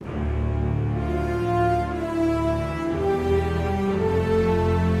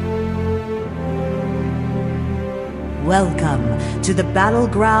Welcome to the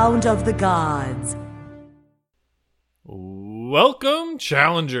battleground of the gods. Welcome,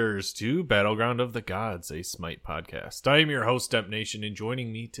 challengers, to Battleground of the Gods, a Smite podcast. I am your host, Step Nation, and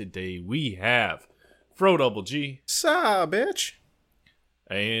joining me today we have Fro Double G. Saw, bitch.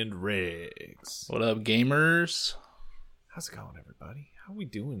 And Riggs. What up, gamers? How's it going, everybody? How are we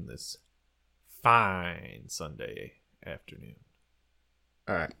doing this fine Sunday afternoon?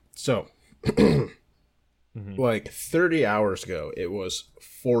 All right, so like 30 hours ago, it was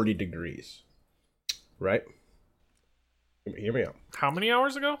 40 degrees, right? Hear me out. How many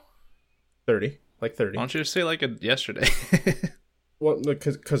hours ago? 30, like 30. Why don't you just say like yesterday? Well,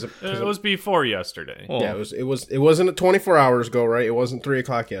 because It was before yesterday. Well, yeah, it wasn't 24 hours ago, right? It wasn't 3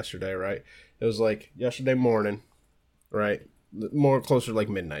 o'clock yesterday, right? It was like yesterday morning, right? More closer to like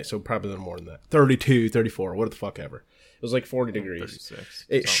midnight, so probably more than that. 32, 34, what the fuck ever. It was like 40 degrees. 36.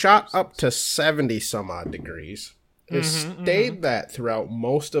 It shot up to 70 some odd degrees. It stayed that throughout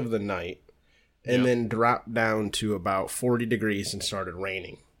most of the night, and then dropped down to about 40 degrees and started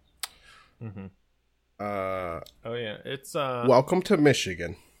raining. Oh yeah, it's Welcome to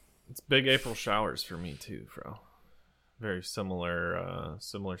Michigan. It's big April showers for me too, Fro. Very similar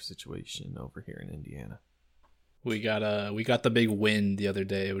situation over here in Indiana. we got the big wind the other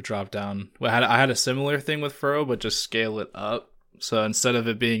day. It dropped down. I had a similar thing with Furrow, but just scale it up. So instead of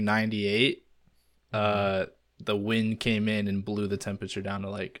it being 98, the wind came in and blew the temperature down to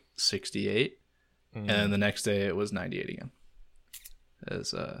like 68, and then the next day it was 98 again.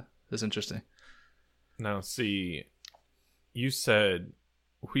 It's interesting. Now, see, you said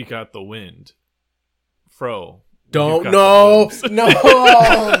we got the wind. Fro. Don't you got know. the No.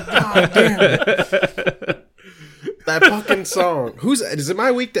 God damn it. That fucking song. Is it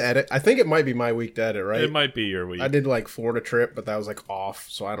my week to edit? I think it might be my week to edit, right? It might be your week. I did like Florida trip, but that was like off,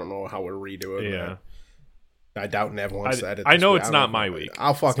 so I don't know how we'll redo it. Yeah. I doubt Nev wants to edit. I this know week. it's I don't not know. my week.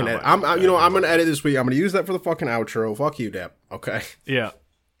 I'll fucking It's edit. not my week. I'm gonna edit this week. I'm gonna use that for the fucking outro. Fuck you, Depp. Okay. Yeah.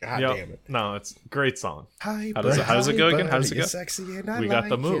 God Yep. damn it. No, it's a great song. Hi, How does it go again? How does it go? Sexy and I We got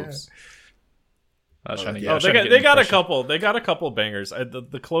the like ya. moves. I was trying to yeah. get, They got a couple. They got a couple bangers.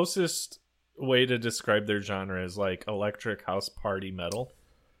 The closest way to describe their genre is like electric house party metal.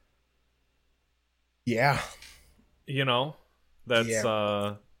 Yeah. You know, that's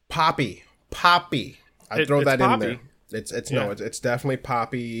Yeah. Poppy. I throw it's that poppy. in there. It's definitely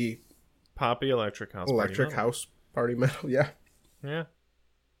poppy. poppy electric house. Electric party house party metal. Yeah. metal. Yeah.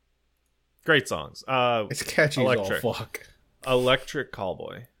 Great songs. It's catchy Electric. as all fuck. Electric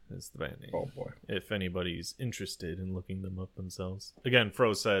Callboy is the band name. Oh boy. If anybody's interested in looking them up themselves. Again,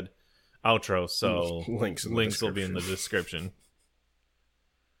 Fro said outro, so Links in the will be in the description.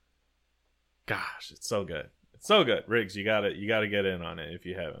 Gosh, it's so good. It's so good. Riggs, you gotta get in on it if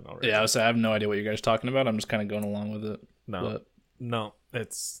you haven't already. Yeah, I have no idea what you guys are talking about. I'm just kind of going along with it. No,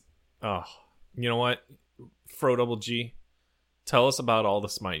 it's you know what? Fro Double G, tell us about all the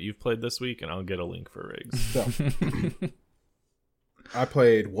Smite you've played this week, and I'll get a link for Riggs. So, I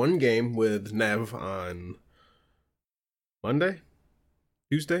played one game with Nev on Monday,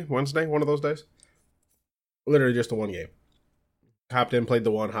 Tuesday, Wednesday, one of those days. Literally just the one game. Hopped in, played the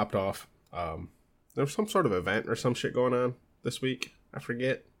one, hopped off. There was some sort of event or some shit going on this week. I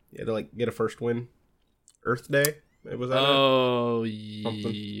forget. You had to like get a first win. Earth Day. Was that Oh,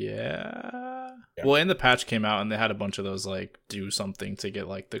 Something. yeah. Yeah. Well, and the patch came out, and they had a bunch of those like do something to get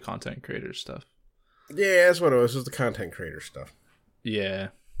like the content creator stuff. Yeah, that's what it was. It was the content creator stuff. Yeah.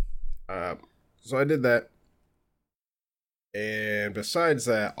 So I did that. And besides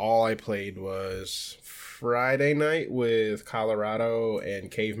that, all I played was Friday night with Colorado and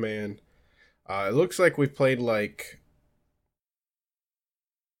Caveman. It looks like we've played like...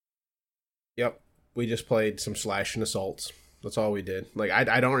 Yep, we just played some Slash and Assaults. That's all we did. Like,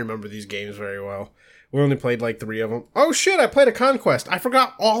 I don't remember these games very well. We only played like 3 of them. Oh shit, I played a Conquest. I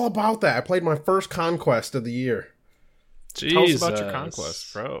forgot all about that. I played my first Conquest of the year. Tell us about your conquest,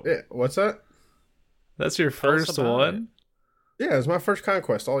 Fro. Yeah, what's that? That's your Tell us first about one? Yeah, it was my first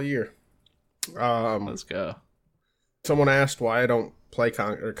Conquest all year. Let's go. Someone asked why I don't play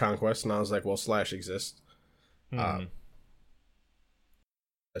Conquest, and I was like, well, Slash exists.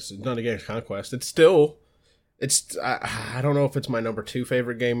 It's not against Conquest. I don't know if it's my number 2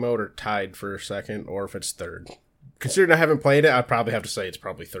 favorite game mode or tied for second, or if it's third. Considering I haven't played it, I'd probably have to say it's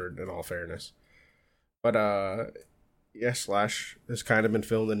probably third in all fairness. But yeah, Slash has kind of been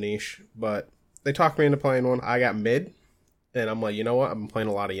filled a niche, but they talked me into playing one. I got mid, and I'm like, you know what? I'm playing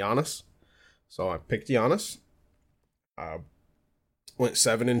a lot of Giannis, so I picked Giannis. Went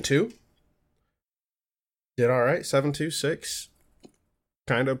 7-2. Did all right. 7-2-6.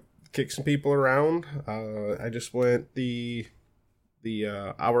 Kind of kick some people around. I just went the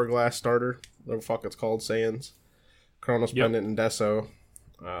Hourglass starter, whatever the fuck it's called, Sans, Chronos Pendant, and Deso.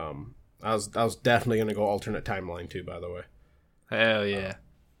 I was definitely gonna go alternate timeline too, by the way. Hell yeah.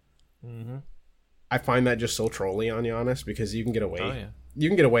 I find that just so trolly, on you honest, because you can get away. Oh yeah. You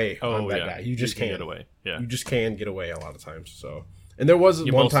can get away on that guy. You just can can't get away. Yeah. You just can get away a lot of times. So, and there was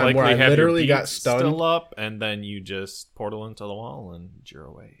You one most time where likely I have your literally got beats stunned. still up, and then you just portal into the wall and you're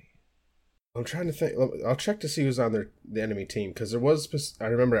away. I'm trying to think. I'll check to see who's on the enemy team, because there was. I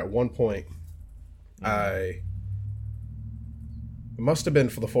remember at one point, it must have been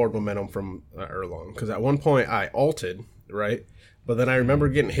for the forward momentum from Erlong, because at one point I ulted, right, but then I remember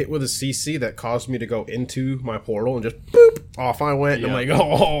getting hit with a CC that caused me to go into my portal and just boop off I went. And I'm like,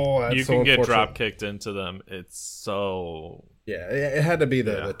 oh, that's You so can get unfortunate. drop kicked into them. It's so Yeah, it had to be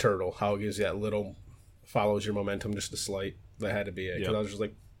the turtle. How it gives you that little follows your momentum just a slight. That had to be it, because I was just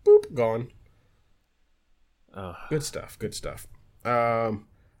like boop gone. Good stuff. Good stuff.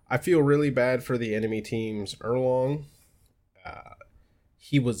 I feel really bad for the enemy team's Erlong.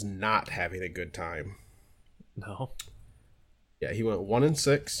 He was not having a good time. no. Yeah, he went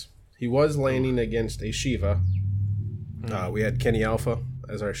 1-6. He was laning against a Shiva. We had Kenny Alpha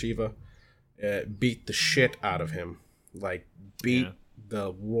as our Shiva. Beat the shit out of him. Like, beat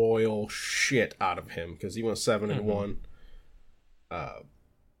the royal shit out of him, because he went 7-1.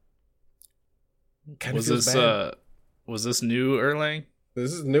 Was this new Erlang?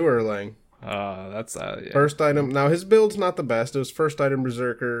 This is new Erlang. That's First item. Now, his build's not the best. It was first item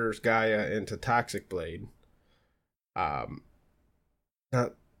Berserkers, Gaia into Toxic Blade.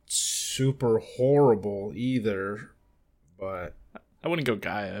 Not super horrible either, but I wouldn't go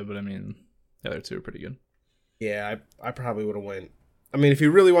Gaia, but I mean, the other two are pretty good. yeah, I probably would have went. I mean, if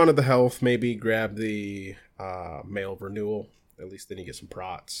you really wanted the health, maybe grab the male renewal. At least then you get some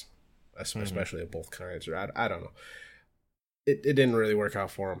prots, especially of both kinds. Or I don't know. It didn't really work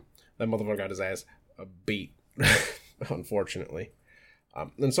out for him. That motherfucker got his ass beat, unfortunately.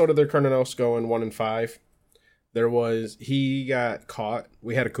 And so did their Kernanos going 1-5. He got caught.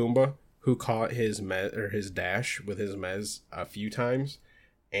 We had a Kumba who caught his dash with his mez a few times.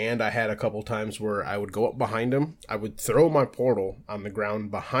 And I had a couple times where I would go up behind him. I would throw my portal on the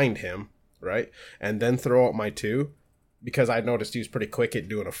ground behind him, right? And then throw out my 2, because I noticed he was pretty quick at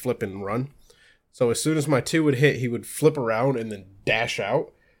doing a flip and run. So as soon as my 2 would hit, he would flip around and then dash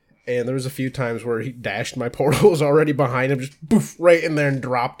out. And there was a few times where he dashed, my portal was already behind him, just poof, right in there and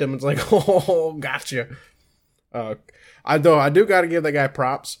dropped him. It's like, oh, gotcha. I do got to give that guy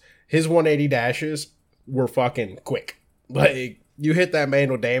props. His 180 dashes were fucking quick. Like, you hit that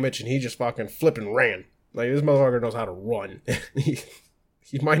man with damage and he just fucking flipped and ran. Like, this motherfucker knows how to run.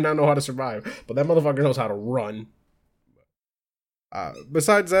 He might not know how to survive, but that motherfucker knows how to run.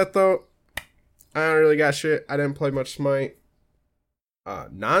 Besides that, though, I don't really got shit. I didn't play much Smite.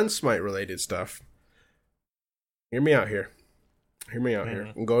 Non-Smite related stuff. Hear me out here. And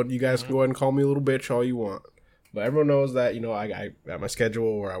you guys can go ahead and call me a little bitch all you want. But everyone knows that, I got my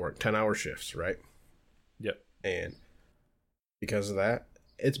schedule where I work 10-hour shifts, right? Yep. And because of that,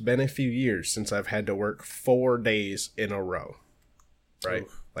 it's been a few years since I've had to work 4 days in a row, right?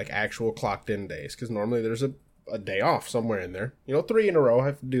 Oof. Like actual clocked in days. Because normally there's a day off somewhere in there. 3 in a row. I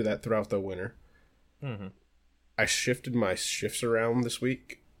have to do that throughout the winter. Mm-hmm. I shifted my shifts around this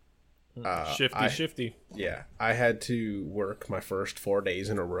week. Shifty. Yeah. I had to work my first 4 days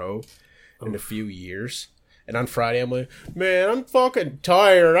in a row in a few years. And on Friday, I'm like, man, I'm fucking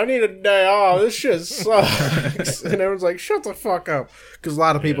tired. I need a day off. This shit sucks. And everyone's like, shut the fuck up. Because a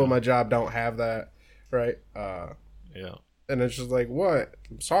lot of people in my job don't have that, right? Yeah. And it's just like, what?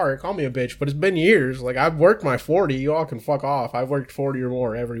 I'm sorry, call me a bitch, but it's been years. Like, I've worked my 40. You all can fuck off. I've worked 40 or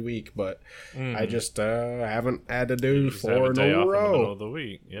more every week, but I just haven't had to do 4 in a row. In the middle of the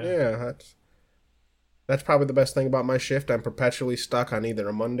week. Yeah, that's probably the best thing about my shift. I'm perpetually stuck on either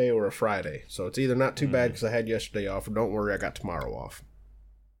a Monday or a Friday. So it's either not too bad because I had yesterday off, or don't worry, I got tomorrow off.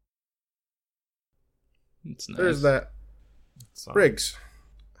 It's nice. There's that. Briggs,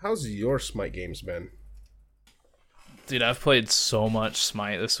 how's your Smite games been? Dude, I've played so much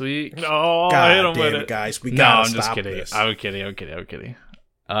Smite this week. No, God damn it, guys. We gotta I'm just stop kidding. this. I'm kidding.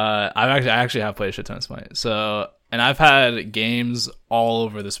 I actually have played a shit ton of Smite. So, and I've had games all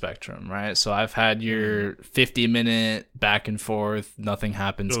over the spectrum, right? So I've had your 50-minute back and forth, nothing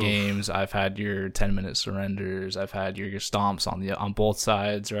happens games. I've had your 10-minute surrenders. I've had your stomps on both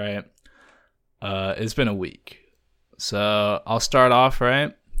sides, right? It's been a week. So I'll start off,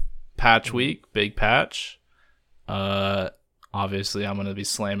 right? Patch week, big patch. Obviously I'm going to be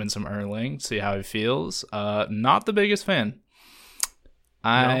slamming some Erling, see how he feels. Not the biggest fan.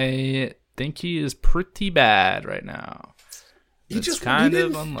 I think he is pretty bad right now. He It's just kind he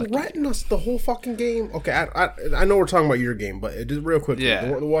of didn't unlucky. threaten us the whole fucking game. Okay, I know we're talking about your game, but just real quickly, Yeah.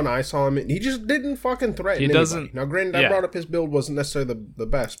 the one I saw him in, he just didn't fucking threaten He anybody. doesn't- Now, granted, I yeah. brought up his build wasn't necessarily the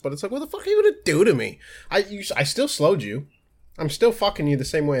best, but it's like, what the fuck are you gonna do to me? I still slowed you. I'm still fucking you the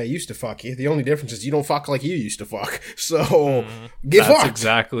same way I used to fuck you. The only difference is you don't fuck like you used to fuck. So get That's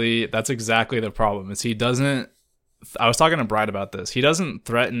fucked. that's exactly the problem. Is he doesn't. I was talking to Bride about this. He doesn't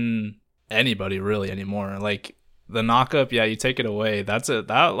threaten anybody really anymore. Like the knockup, yeah, you take it away. That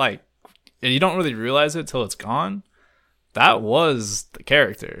like, and you don't really realize it till it's gone. That was the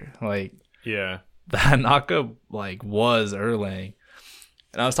character. Like Yeah. that knockup like was Erlang.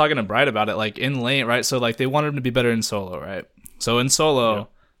 And I was talking to Bride about it, like in lane, right? So like they wanted him to be better in solo, right? So in solo,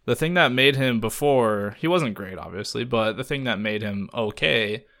 the thing that made him before, he wasn't great, obviously, but the thing that made him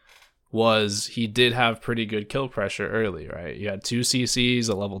okay was he did have pretty good kill pressure early, right? You had 2 CCs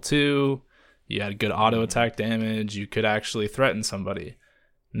at level 2, you had good auto attack damage, you could actually threaten somebody.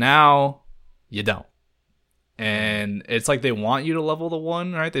 Now, you don't. And it's like they want you to level the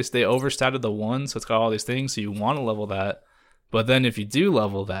 1, right? They overstatted the 1, so it's got all these things, so you want to level that. But then if you do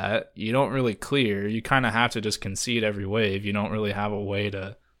level that, you don't really clear. You kind of have to just concede every wave. You don't really have a way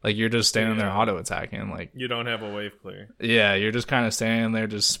to, like, you're just standing there auto attacking. Like, You don't have a wave clear. yeah, you're just kind of standing there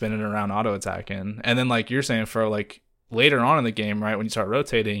just spinning around auto attacking. And then, like you're saying, for like later on in the game, right, when you start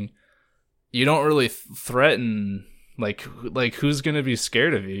rotating, you don't really threaten. Like who's gonna be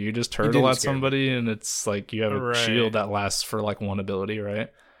scared of you? You just turtle didn't at scare me. somebody, and it's like you have a Right. shield that lasts for like one ability, right?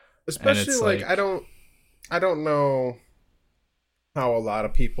 Especially it's like like- I don't know how a lot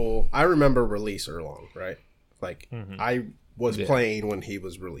of people. I remember release Erlong, right? Like I was Yeah. playing when he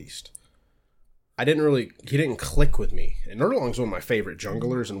was released. He didn't click with me. And Erlong's one of my favorite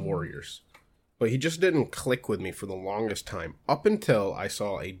junglers and warriors. But he just didn't click with me for the longest time. Up until I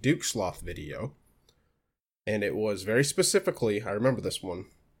saw a Duke Sloth video. And it was very specifically, I remember this one.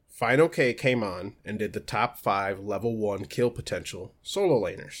 Final K came on and did the top 5 level 1 kill potential solo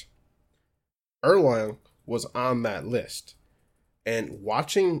laners. Erlang was on that list. And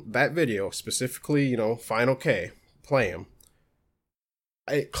watching that video, specifically, Final K, play him,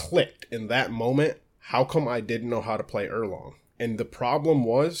 it clicked in that moment. How come I didn't know how to play Erlang? And the problem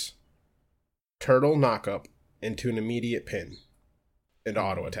was turtle knockup into an immediate pin into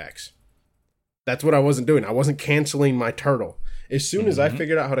auto attacks. That's what I wasn't doing. I wasn't canceling my turtle. As soon as I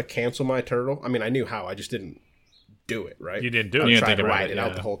figured out how to cancel my turtle, I mean, I knew how. I just didn't do it, right? You didn't do I it. You didn't tried think to about ride it, it out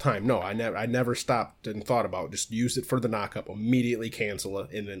yeah. the whole time. No, I never stopped and thought about just use it for the knockup, immediately cancel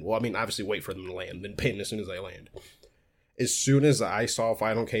it, and then, obviously wait for them to land, then pin as soon as they land. As soon as I saw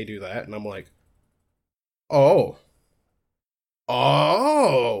Final K do that, and I'm like, oh,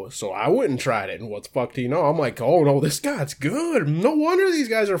 so I went and tried it, and what the fuck do you know? I'm like, oh no, this guy's good. No wonder these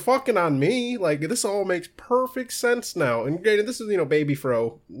guys are fucking on me. Like, this all makes perfect sense now. And granted, this is, baby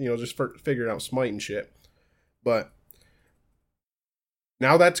Fro, just for figuring out smite and shit. But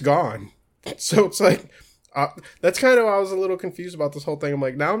now that's gone. So it's like, that's kind of why I was a little confused about this whole thing. I'm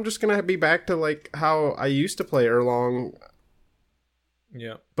like, now I'm just going to be back to like how I used to play Erlong,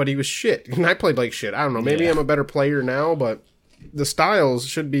 Yeah. but he was shit. And I played like shit. I don't know. Maybe Yeah. I'm a better player now, but the styles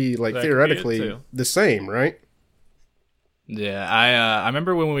should be like That could be it, theoretically too. the same, right? Yeah, I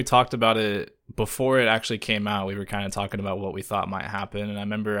remember when we talked about it before it actually came out, we were kind of talking about what we thought might happen, and I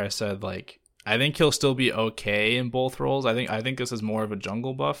remember I said like I think he'll still be okay in both roles. I think this is more of a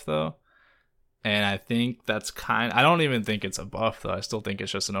jungle buff though. And I think that's I don't even think it's a buff though. I still think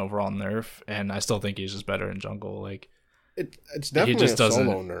it's just an overall nerf, and I still think he's just better in jungle. Like It's definitely just a doesn't-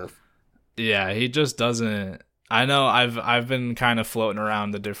 solo nerf. yeah, he just doesn't. I know I've been kind of floating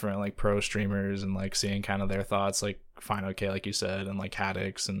around the different like pro streamers and like seeing kind of their thoughts, like Final K, like you said, and like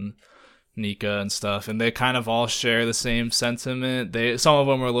Haddix and Nika and stuff, and they kind of all share the same sentiment. Some of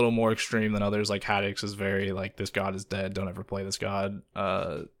them are a little more extreme than others. Like Haddix is very like, this god is dead, don't ever play this god.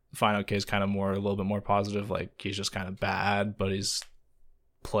 Final K is kind of a little bit more positive, like he's just kind of bad, but he's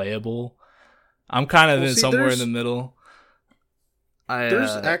playable. I'm kind of Well, see, somewhere in there's- the middle.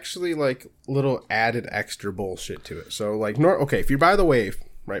 There's actually like little added extra bullshit to it. So like, okay, if you're by the wave,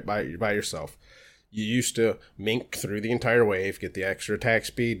 right, by yourself, you used to mink through the entire wave, get the extra attack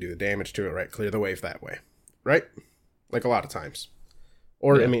speed, do the damage to it, right, clear the wave that way, right? Like a lot of times.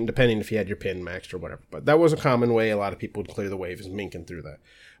 Or, Yeah. I mean, depending if you had your pin maxed or whatever. But that was a common way a lot of people would clear the wave, is minking through that.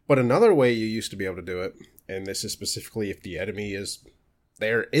 But another way you used to be able to do it, and this is specifically if the enemy is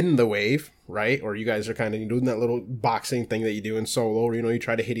there in the wave, right? Or you guys are kind of doing that little boxing thing that you do in solo, or, you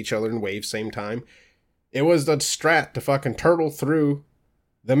try to hit each other in waves same time. It was the strat to fucking turtle through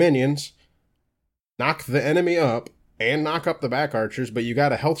the minions, knock the enemy up, and knock up the back archers, but you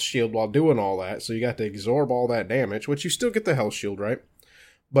got a health shield while doing all that, so you got to absorb all that damage, which you still get the health shield, right?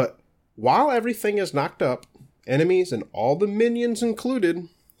 But while everything is knocked up, enemies and all the minions included,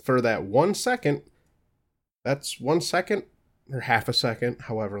 for that 1 second, that's 1 second or half a second,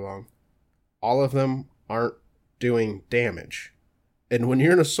 however long, all of them aren't doing damage. And when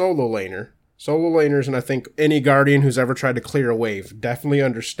you're in a solo laners, and I think any Guardian who's ever tried to clear a wave definitely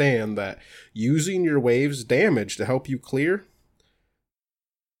understand that using your wave's damage to help you clear,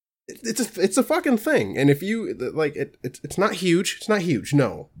 it's a fucking thing. And if you, like, it's not huge,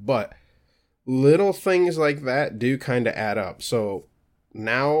 no, but little things like that do kind of add up. So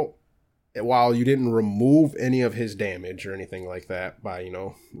now, while you didn't remove any of his damage or anything like that by,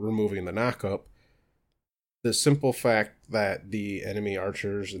 removing the knockup, the simple fact that the enemy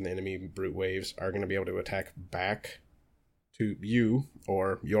archers and the enemy brute waves are going to be able to attack back to you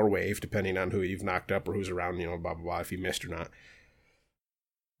or your wave, depending on who you've knocked up or who's around, blah, blah, blah, if you missed or not.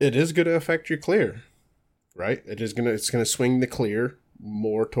 It is going to affect your clear, right? It's going to swing the clear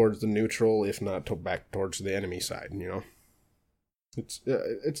more towards the neutral, if not back towards the enemy side,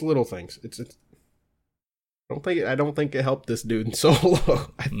 It's little things. I don't think it helped this dude in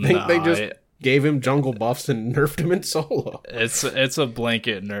solo. I think they just gave him jungle buffs and nerfed him in solo. It's a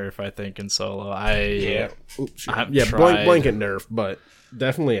blanket nerf, I think, in solo. Blanket nerf, but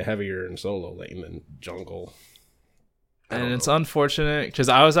definitely a heavier in solo lane than jungle. And it's unfortunate because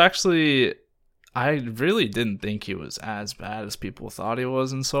I really didn't think he was as bad as people thought he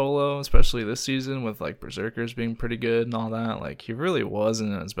was in solo, especially this season with like Berserkers being pretty good and all that. Like, he really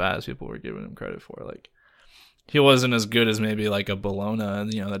wasn't as bad as people were giving him credit for. Like, he wasn't as good as maybe like a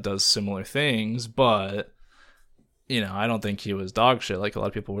Bellona, that does similar things, but I don't think he was dog shit like a lot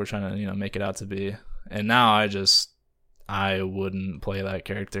of people were trying to, make it out to be. And now I wouldn't play that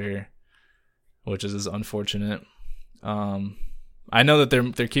character, which is unfortunate. I know that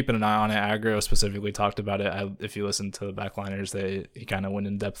they're keeping an eye on it. Aggro specifically talked about it. If you listen to the backliners, he kind of went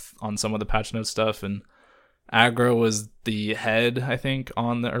in depth on some of the patch notes stuff, and Aggro was the head, I think,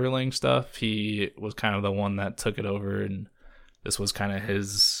 on the Erlang stuff. He was kind of the one that took it over, and this was kind of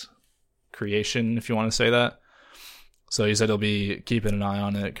his creation, if you want to say that. So he said he'll be keeping an eye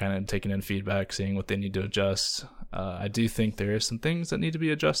on it, kind of taking in feedback, seeing what they need to adjust. I do think there is some things that need to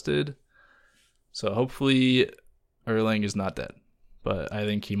be adjusted. So hopefully Erlang is not dead, but I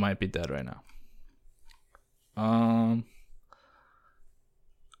think he might be dead right now.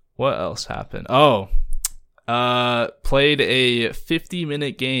 What else happened? Played a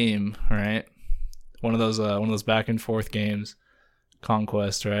 50-minute game, right? One of those back and forth games.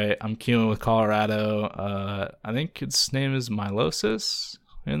 Conquest, right? I'm queuing with Colorado. I think his name is Milosis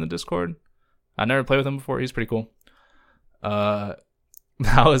in the Discord. I never played with him before. He's pretty cool. That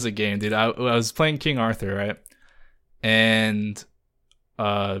was a game, dude. I was playing King Arthur, right? And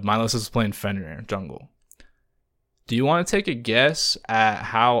Milosis was playing Fenrir jungle. Do you want to take a guess at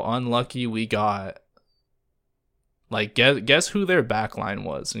how unlucky we got? Like, guess who their backline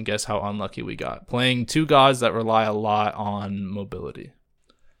was, and guess how unlucky we got. Playing two gods that rely a lot on mobility.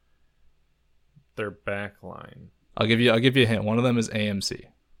 Their backline. I'll give you a hint. One of them is AMC.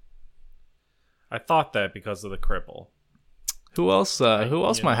 I thought that because of the cripple. Who else? Who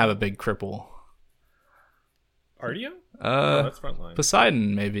else might have a big cripple? Artio? That's frontline.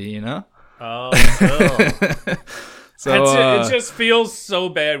 Poseidon, maybe. Oh. So it just feels so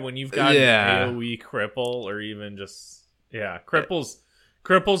bad when you've got an AoE cripple, or even just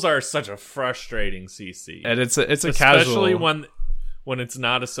cripples are such a frustrating CC, and it's a especially casual, when it's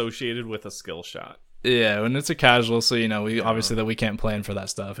not associated with a skill shot. Yeah, when it's a casual, so we obviously that we can't plan for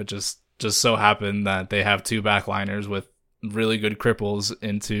that stuff. It just so happened that they have two backliners with really good cripples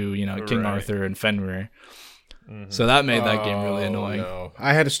into King Arthur and Fenrir. Mm-hmm. So that made that game really annoying. No.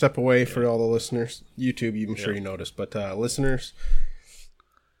 I had to step away for all the listeners. YouTube, I'm sure you noticed, but listeners,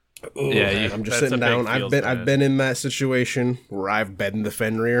 I'm just sitting down. I've been in that situation where I've been the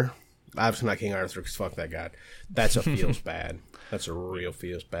Fenrir. Obviously not King Arthur, because fuck that god. That's a feels bad. That's a real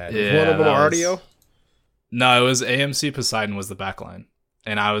feels bad. Yeah, one of them Artio? No, it was AMC. Poseidon was the backline,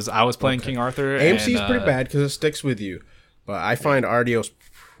 and I was playing King Arthur. AMC is pretty bad because it sticks with you, but I find Artio's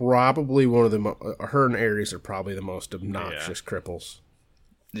probably one of the her and Ares are probably the most obnoxious cripples.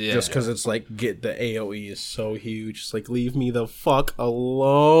 Yeah, just because it's like the AoE is so huge. It's like, leave me the fuck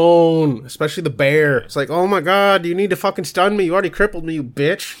alone. Especially the bear. It's like, oh my god, you need to fucking stun me. You already crippled me, you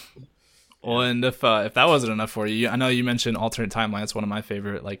bitch. Well, and if that wasn't enough for you, I know you mentioned alternate timeline. It's one of my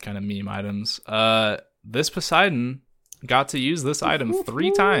favorite kind of meme items. This Poseidon got to use this item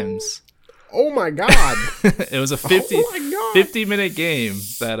 3 times. Oh my god. It was a 50-minute game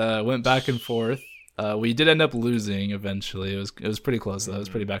that went back and forth. We did end up losing eventually. It was pretty close though. It was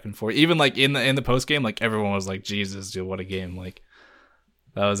pretty back and forth. Even like in the post game, like everyone was like, "Jesus, dude, what a game!" Like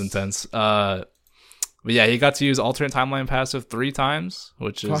that was intense. But yeah, he got to use alternate timeline passive 3 times,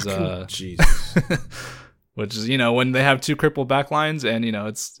 which is Jesus. which is, when they have 2 crippled backlines and,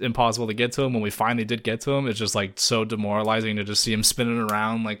 it's impossible to get to him. When we finally did get to him, it's just like so demoralizing to just see him spinning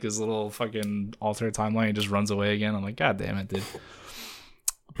around like his little fucking alternate timeline. He just runs away again. I'm like, God damn it, dude.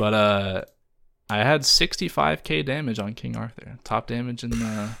 But I had 65k damage on King Arthur. Top damage on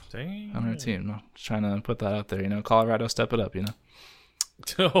our team. No, just trying to put that out there. Colorado, step it up,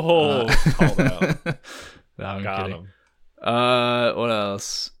 Called out. No, I'm Got kidding. him. What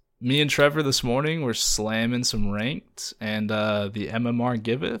else? Me and Trevor this morning were slamming some ranked, and the MMR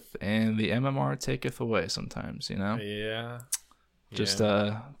giveth and the MMR taketh away sometimes, Yeah. Just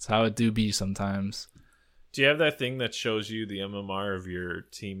Yeah. it's how it do be sometimes. Do you have that thing that shows you the MMR of your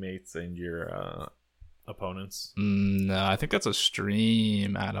teammates and your opponents? No, I think that's a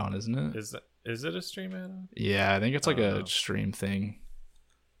stream add-on, isn't it? Is it a stream add-on? Yeah, I think it's like a stream thing.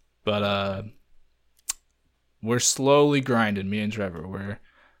 But we're slowly grinding. Me and Trevor,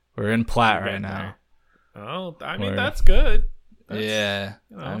 we're in plat right now. Oh, I mean that's good. Yeah,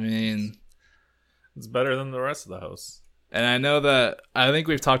 I mean it's better than the rest of the hosts. And I know that I think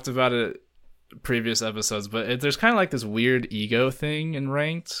we've talked about it previous episodes, but there's kind of like this weird ego thing in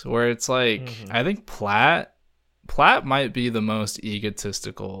ranked where it's like I think plat might be the most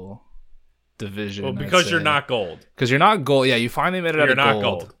egotistical division. Well, because you're not gold. Because you're not gold. Yeah, you finally made it out You're of not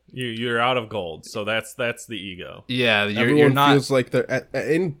gold. gold. You're out of gold, so that's the ego. Yeah, Everyone you're not. feels like they're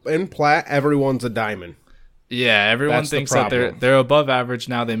in plat. Everyone's a diamond. Yeah, everyone That's the thinks that problem. they're above average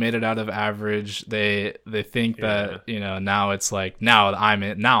now. They made it out of average. They think that now it's like now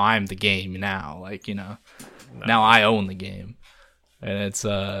I'm the game now. Like now I own the game, and it's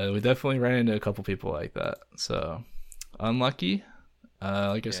we definitely ran into a couple people like that. So unlucky.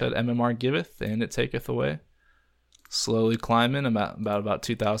 Like I said, MMR giveth and it taketh away. Slowly climbing. I'm at about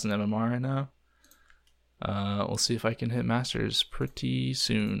 2,000 MMR right now. We'll see if I can hit Masters pretty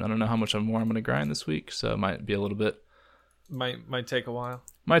soon. I don't know how much more I'm going to grind this week, so it might be a little bit. Might take a while.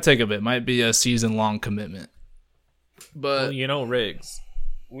 Might take a bit. Might be a season-long commitment. But Well, Riggs,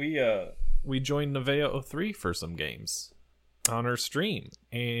 we joined Nevea 03 for some games on our stream,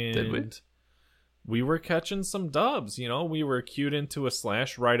 and Did we? we were catching some dubs. We were queued into a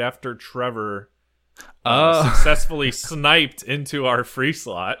slash right after Trevor successfully sniped into our free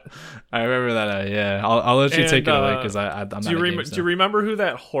slot. I remember that. Yeah, I'll let you take it away because I'm not. Do you remember who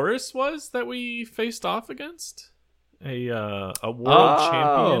that Horus was that we faced off against? A world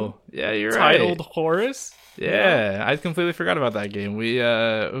champion. Yeah, you're titled right. Horus. Yeah, I completely forgot about that game. We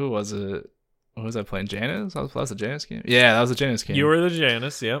who was it? What was I playing? Janus? That was the Janus game. Yeah, that was the Janus game. You were the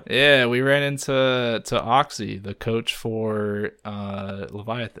Janus. Yep. Yeah, we ran into Oxy, the coach for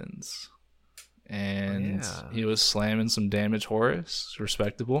Leviathans. And he was slamming some damage Horus.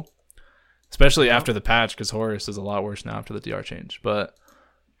 Respectable. Especially after the patch, because Horus is a lot worse now after the DR change. But,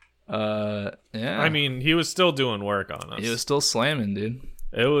 yeah. I mean, he was still doing work on us. He was still slamming, dude.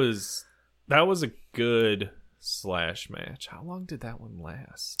 That was a good slash match. How long did that one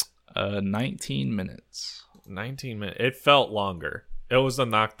last? 19 minutes. 19 minutes. It felt longer. It was a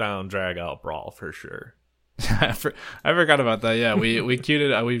knockdown, drag out brawl for sure. I forgot about that. Yeah, we queued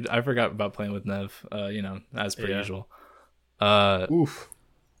it. I forgot about playing with Nev. As per usual. Oof.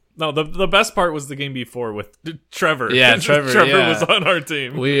 No, the best part was the game before with Trevor. Yeah, Trevor. Trevor was on our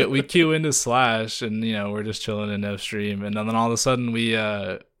team. We queue into Slash, and we're just chilling in Nev stream, and then all of a sudden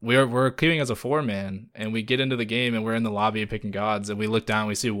we're queuing as a 4-man, and we get into the game, and we're in the lobby picking gods, and we look down,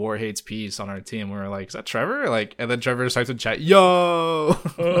 we see War Hates Peace on our team. We're like, is that Trevor? Like, and then Trevor starts to chat, yo.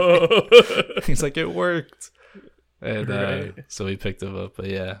 He's like, it worked, and so we picked him up. But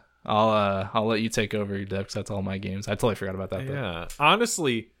yeah, I'll let you take over, Deb, because that's all my games. I totally forgot about that. Though. Yeah,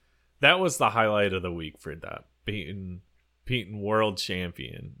 honestly, that was the highlight of the week for that. Beating world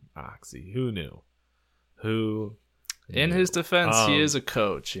champion Oxy. Who knew? In his defense, he is a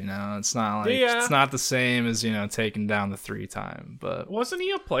coach. It's not like it's not the same as taking down the 3-time. But wasn't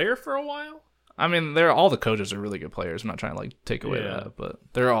he a player for a while? I mean, all the coaches are really good players. I'm not trying to take away that, but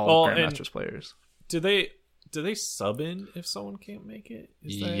they're all Grandmasters players. Do they sub in if someone can't make it?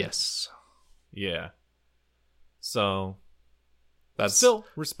 Yes. Yeah. So that's still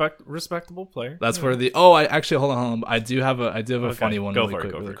respectable player. That's where I actually hold on. I do have a funny one. Go really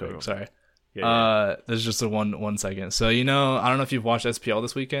for quick. it. Sorry. Yeah. There's just a one second. So I don't know if you've watched SPL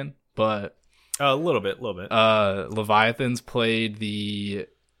this weekend, but a little bit. Leviathans played the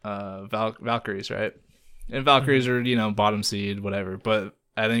Valkyries, right? And Valkyries are bottom seed, whatever. But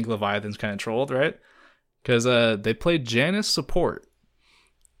I think Leviathan's kind of trolled, right? Because they played Janus support.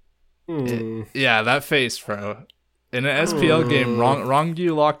 Yeah, that face, bro. In an SPL game,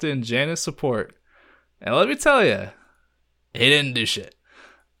 Rongyu locked in Janus support. And let me tell you, he didn't do shit.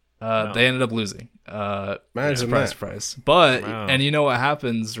 No. They ended up losing. Imagine surprise. But, Wow. and you know what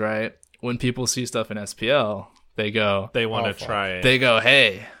happens, right? When people see stuff in SPL, they go, They want to try it. they go,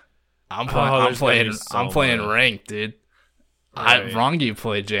 hey, I'm there's gonna be so playing much. ranked, dude. Right. Rongi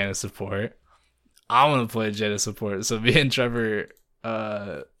played Janus support. I'm gonna play Janus support. So me and Trevor,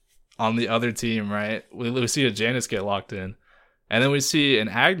 on the other team, right? We see a Janus get locked in, and then we see an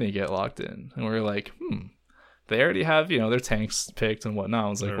Agni get locked in, and we're like, they already have their tanks picked and whatnot. I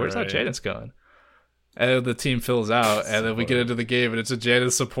was like, where's that Right. Janus going? And then the team fills out, and then we get into the game, and it's a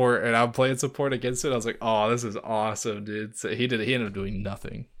Janus support, and I'm playing support against it. I was like, oh, this is awesome, dude. So he ended up doing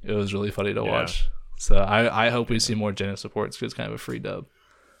nothing. It was really funny to watch. So I hope we see more Janus supports because it's kind of a free dub.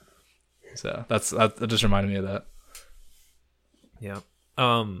 So that just reminded me of that. Yeah.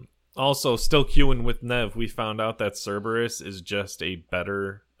 Also, still queuing with Nev, we found out that Cerberus is just a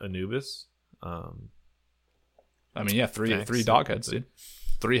better Anubis. I mean, yeah, three Thanks. dog heads, dude.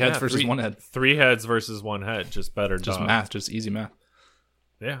 3 heads versus 1 head. 3 heads versus 1 head, just better. Just dog. math, just easy math.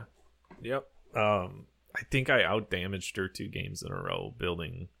 Yeah. Yep. I think I outdamaged her 2 games in a row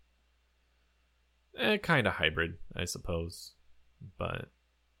building kind of hybrid, I suppose. But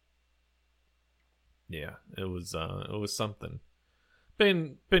yeah, it was something.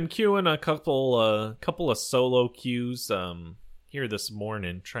 Been queuing a couple of solo queues here this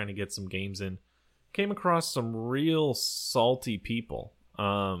morning, trying to get some games in. Came across some real salty people.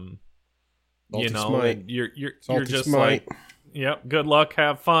 Salty And you're Salty just Smite. like, yep, good luck,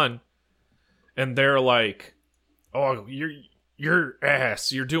 have fun. And they're like, oh, you're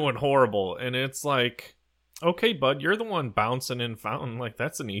ass, you're doing horrible. And it's like, okay, bud, you're the one bouncing in fountain. Like,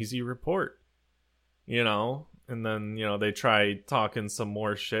 that's an easy report. And then, they try talking some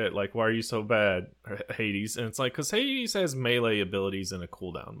more shit. Like, why are you so bad, Hades? And it's like, because Hades has melee abilities in a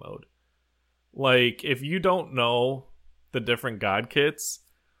cooldown mode. Like, if you don't know the different god kits,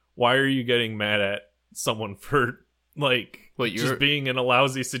 why are you getting mad at someone for, like, just being in a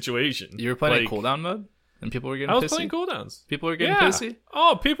lousy situation? You were playing like, cooldown mode? And people were getting I was pissy? playing cooldowns. People were getting Yeah. pissy?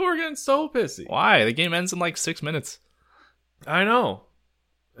 Oh, people were getting so pissy. Why? The game ends in like 6 minutes. I know.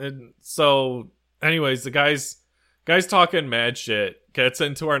 And so, anyways, the guy's talking mad shit, gets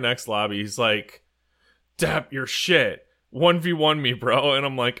into our next lobby. He's like, Dap, you're shit. 1v1 me, bro. And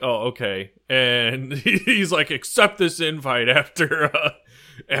I'm like, oh, okay. And he's like, accept this invite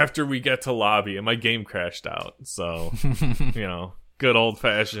after we get to lobby. And my game crashed out. So, good old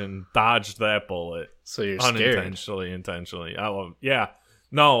fashioned dodged that bullet. So you're scared. Intentionally. Oh, yeah.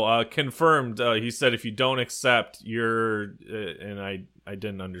 No, confirmed. He said if you don't accept, you're... and I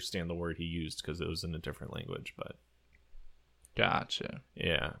didn't understand the word he used because it was in a different language, but... Gotcha.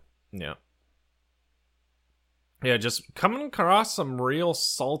 Yeah. Yeah, just coming across some real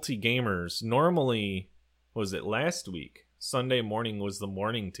salty gamers. Normally, was it last week? Sunday morning was the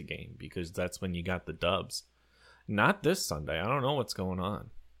morning to game because that's when you got the dubs. Not this Sunday. I don't know what's going on.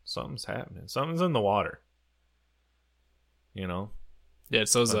 Something's happening. Something's in the water. Yeah,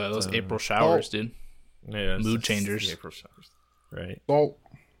 it's those April showers, dude. Yeah, Mood changers. The April showers. Right. Salt.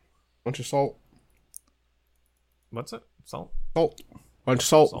 Bunch of salt. What's it? Salt? Salt. Bunch of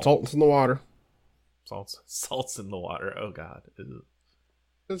salt. Salt. Salt's in the water. Salt's in the water. Oh, God. Ew.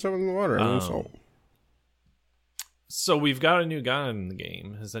 There's something in the water. I mean, salt. So we've got a new guy in the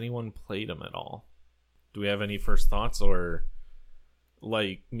game. Has anyone played him at all? Do we have any first thoughts, or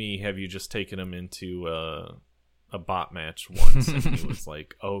like me, have you just taken him into a bot match once and he was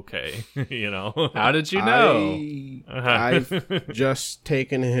like, okay, How did you know? I've just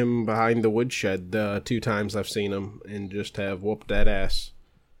taken him behind the woodshed the 2 times I've seen him and just have whooped that ass.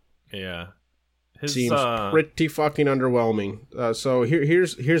 Yeah. Seems pretty fucking underwhelming. So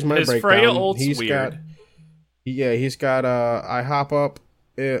here's my his breakdown. Freya ult's weird. He's got I hop up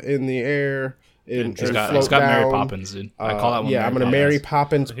in the air and He's got float Mary down. Poppins, dude. I call that one. Yeah, I'm gonna Mary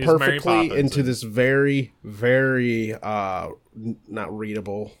Poppins He's Mary perfectly Poppins, into dude. this very, very not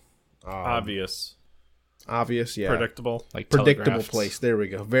readable, Obvious. yeah, Predictable. like predictable telegraphed. place. There we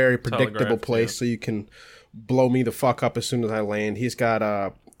go. Very predictable Telegraphed, place, yeah. so you can blow me the fuck up as soon as I land. He's got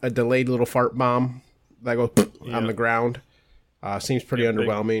a delayed little fart bomb that goes on the ground. Seems pretty Yeah, big-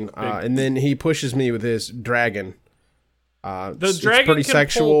 underwhelming. big. And then he pushes me with his dragon. The It's dragon pretty can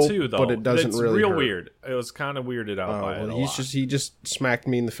sexual, pull too, though. but it doesn't it's really real hurt. weird. It was kind of weirded out by it. Well, he just smacked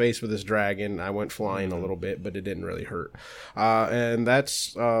me in the face with his dragon. I went flying a little bit, but it didn't really hurt. And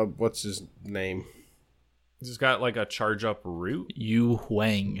that's what's his name? He's got like a charge up root. Yu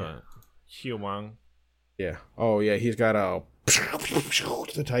Huang. But Huang. Yeah. Oh yeah, he's got a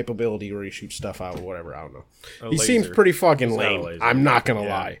the type ability where he shoots stuff out or whatever. I don't know. He seems pretty fucking He's got a lame. laser. I'm not gonna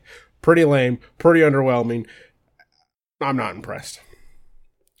lie. Pretty lame. Pretty underwhelming. I'm not impressed.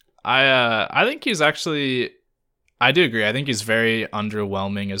 I think he's actually. I do agree. I think he's very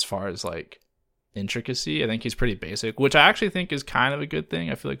underwhelming as far as like intricacy. I think he's pretty basic, which I actually think is kind of a good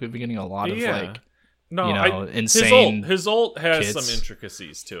thing. I feel like we've been getting a lot of like, no, you know, insane. His ult has kits. some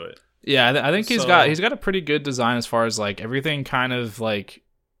intricacies to it. Yeah, I think he's got a pretty good design as far as like everything kind of like,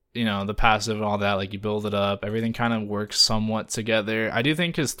 you know, the passive and all that. Like you build it up, everything kind of works somewhat together. I do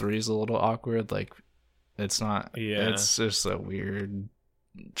think his 3 is a little awkward. Like it's not. Yeah, it's just a weird.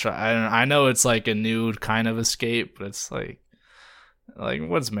 I know it's like a new kind of escape, but it's like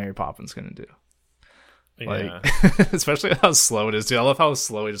what's Mary Poppins gonna do? Like, especially how slow it is, dude. I love how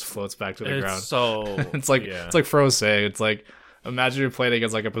slow he just floats back to the ground. So it's like Fro say. It's like imagine you're playing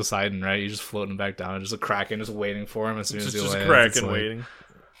against like a Poseidon, right? You're just floating back down, and just a Kraken just waiting for him as soon as you land. Kraken waiting.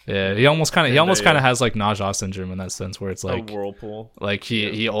 Yeah, he almost kind of has like Naja syndrome in that sense, where it's like a whirlpool. Like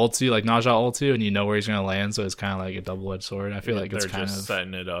he ults you, like Naja ults you, and you know where he's gonna land, so it's kind of like a double-edged sword. I feel like it's kind of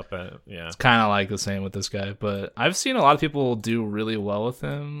setting it up. It's kind of like the same with this guy, but I've seen a lot of people do really well with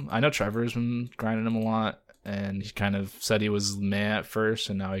him. I know Trevor's been grinding him a lot, and he kind of said he was meh at first,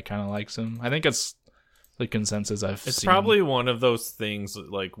 and now he kind of likes him. I think it's the consensus I've seen. It's probably one of those things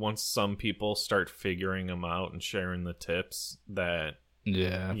like once some people start figuring him out and sharing the tips that.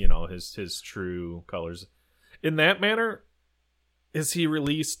 Yeah, you know his true colors. In that manner, is he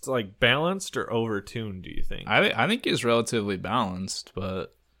released like balanced or overtuned? Do you think? I think he's relatively balanced,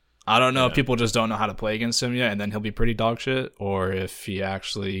 but I don't know if people just don't know how to play against him yet, and then he'll be pretty dog shit, or if he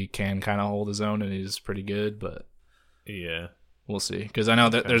actually can kind of hold his own and he's pretty good. But yeah, we'll see. Because I know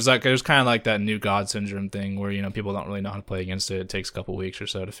that there's kind of like that new god syndrome thing where you know people don't really know how to play against it. It takes a couple weeks or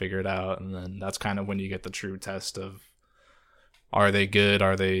so to figure it out, and then that's kind of when you get the true test of. Are they good?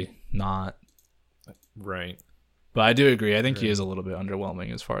 Are they not? Right. But I do agree. I think he is a little bit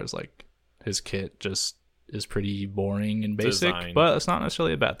underwhelming as far as like his kit just is pretty boring and basic, but it's not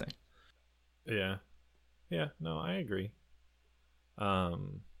necessarily a bad thing. Yeah. Yeah, no, I agree.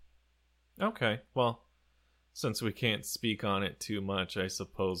 Okay. Well, since we can't speak on it too much, I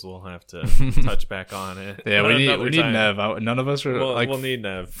suppose we'll have to touch back on it. Yeah, we need Nev. None of us are we'll need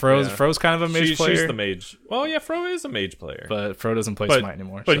Nev. Fro's kind of a mage player. She's the mage. Well, yeah, Fro is a mage player, but Fro doesn't play Smite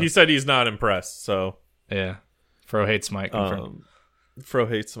anymore. But he said he's not impressed. So yeah, Fro hates Smite. Fro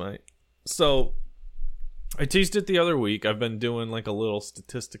hates Smite. So I teased it the other week. I've been doing like a little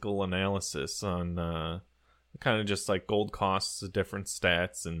statistical analysis on kind of just like gold costs of different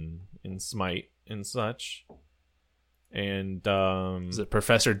stats and in Smite and such. And is it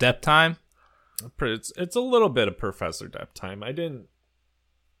Professor Depth time? It's a little bit of Professor Depth time. I didn't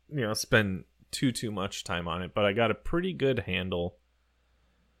spend too much time on it, but I got a pretty good handle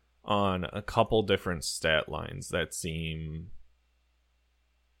on a couple different stat lines that seem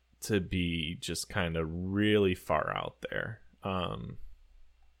to be just kind of really far out there.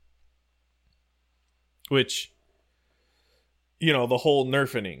 Which the whole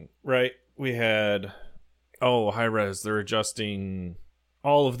nerfing, right? We had high res, they're adjusting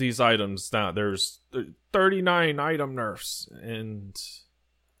all of these items now. There's 39 item nerfs, and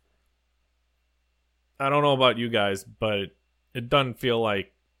I don't know about you guys, but it doesn't feel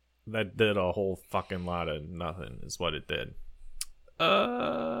like that did a whole fucking lot of nothing is what it did.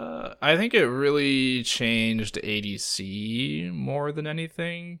 I think it really changed ADC more than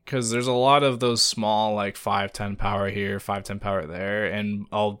anything, because there's a lot of those small like 5-10 power here, 5-10 power there, and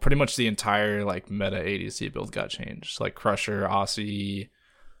pretty much the entire like meta ADC build got changed. Like Crusher, Aussie,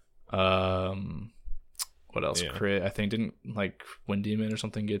 what else? Yeah. Crit, I think didn't like Wind Demon or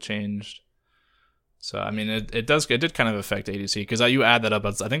something get changed. So I mean, it did kind of affect ADC, because you add that up,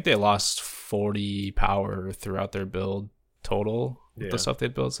 I think they lost 40 power throughout their build total. The stuff they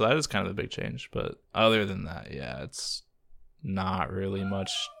built, so that is kind of a big change. But other than that, yeah, it's not really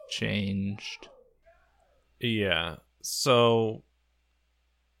much changed. Yeah, so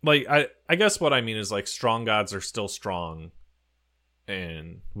like I guess what I mean is like strong gods are still strong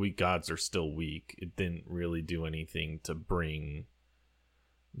and weak gods are still weak. It didn't really do anything to bring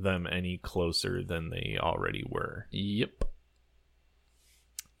them any closer than they already were. Yep.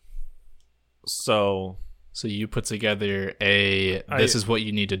 So you put together this is what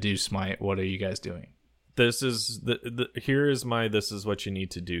you need to do, Smite. What are you guys doing? This is here is my this is what you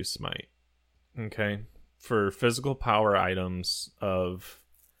need to do, Smite. Okay. For physical power items of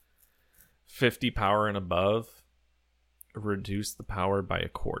 50 power and above, reduce the power by a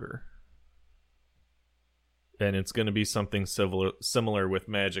quarter. And it's going to be something similar with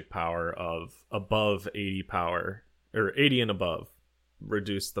magic power of above 80 power, or 80 and above.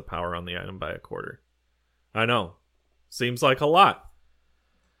 Reduce the power on the item by a quarter. I know. Seems like a lot.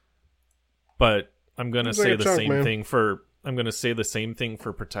 But I'm going to say the same thing for... I'm going to say the same thing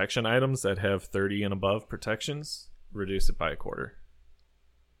for protection items that have 30 and above protections. Reduce it by a quarter.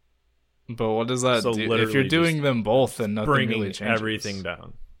 But what does that do? If you're doing them both, then nothing really changes. Everything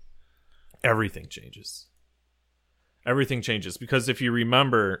down. Everything changes. Everything changes. Because if you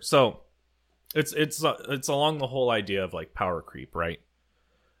remember... So, it's along the whole idea of, like, power creep, right?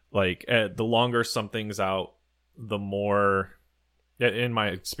 Like, the longer something's out, the more... In my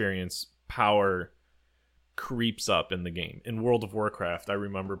experience, power... creeps up in the game. In World of Warcraft, I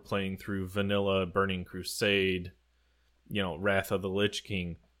remember playing through vanilla, Burning Crusade, Wrath of the Lich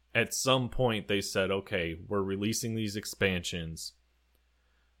King. At some point they said, okay, we're releasing these expansions.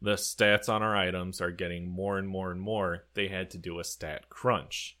 The stats on our items are getting more and more and more. They had to do a stat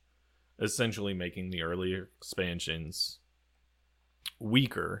crunch, essentially making the earlier expansions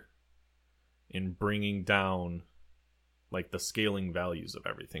weaker in bringing down like the scaling values of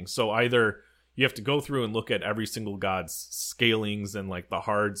everything. So either you have to go through and look at every single god's scalings and like the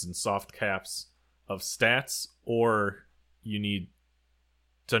hards and soft caps of stats, or you need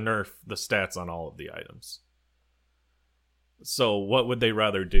to nerf the stats on all of the items. So what would they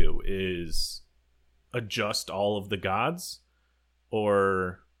rather do? Is adjust all of the gods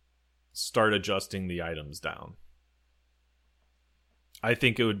or start adjusting the items down? I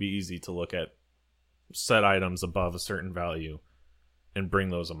think it would be easy to look at set items above a certain value and bring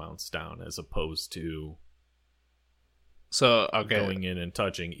those amounts down, as opposed to going in and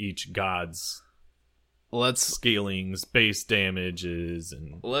touching each god's scalings, base damages,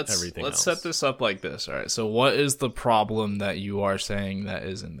 and everything else. Let's set this up like this. All right, so what is the problem that you are saying that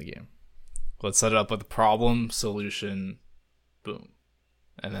is in the game? Let's set it up with problem, solution, boom.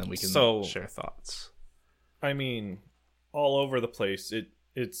 And then we can share thoughts. I mean, all over the place.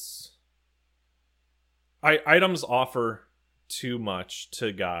 Items offer too much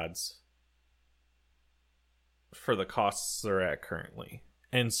to gods for the costs they're at currently.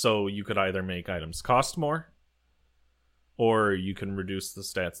 And so you could either make items cost more, or you can reduce the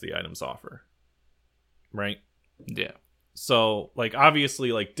stats the items offer. Right? Yeah. So, like,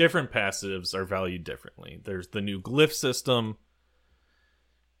 obviously, like, different passives are valued differently. There's the new glyph system.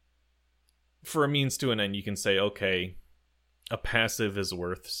 For a means to an end, you can say, okay, a passive is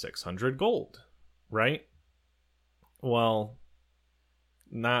worth 600 gold, right? Well,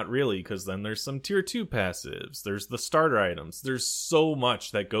 not really, because then there's some tier 2 passives. There's the starter items. There's so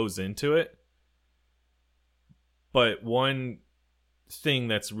much that goes into it. But one thing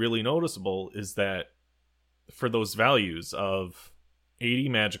that's really noticeable is that for those values of 80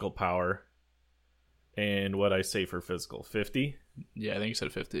 magical power and what I say for physical, 50? Yeah, I think you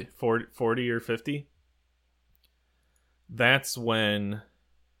said 50. 40 or 50? That's when...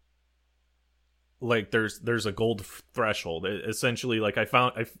 like there's a gold threshold. Essentially, like I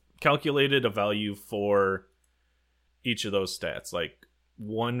calculated a value for each of those stats. Like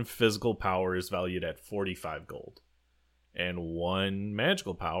one physical power is valued at 45 gold, and one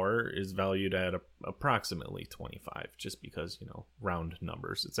magical power is valued at approximately 25, just because, round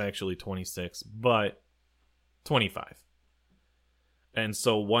numbers. It's actually 26, but 25. And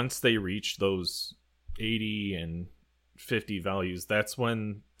so once they reach those 80 and 50 values, that's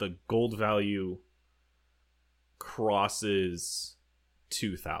when the gold value crosses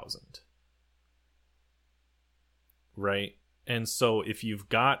 2,000. Right? And so if you've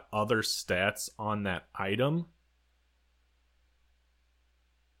got other stats on that item,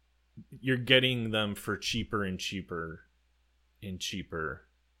 you're getting them for cheaper and cheaper and cheaper.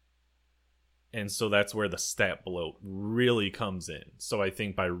 And so that's where the stat bloat really comes in. So I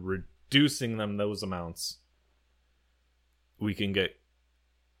think by reducing those amounts, we can get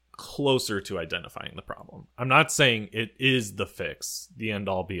closer to identifying the problem. I'm not saying it is the fix, the end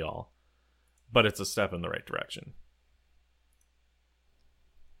all be all, but it's a step in the right direction.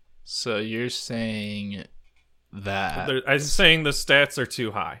 So you're saying that I'm saying the stats are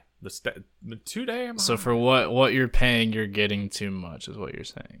too high. The too damn high. So for what you're paying, you're getting too much, is what you're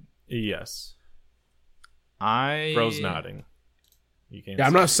saying. Yes. Bro's nodding.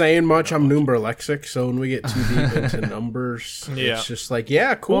 I'm not saying much. I'm numberlexic, so when we get too deep into numbers, it's just like,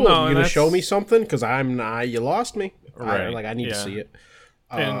 yeah, cool. Well, you're gonna show me something because you lost me. Right. I need to see it.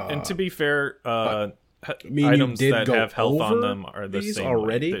 And to be fair, items that have health on them are the same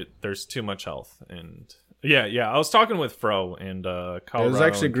already. There's too much health, and yeah. I was talking with Fro and Colorado. There's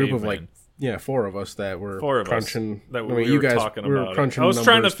actually a group of 4 of us that were crunching. We were talking about. Crunching. I was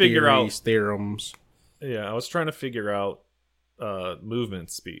trying to figure out theorems. I was trying to figure out movement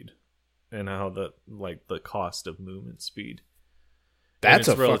speed and how the cost of movement speed. That's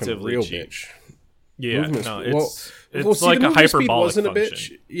it's a fucking real cheap. bitch. Yeah, Movement no, sp- it's like a hyperbolic function.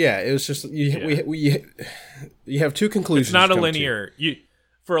 Bitch. Yeah, it was just you have two conclusions. It's not to a come linear.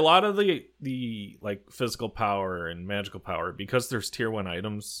 For a lot of the like physical power and magical power, because there's tier 1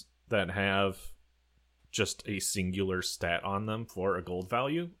 items that have just a singular stat on them for a gold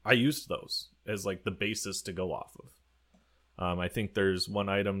value. I used those as like the basis to go off of. I think there's one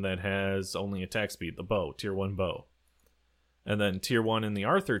item that has only attack speed, the bow, tier 1 bow. And then tier 1 in the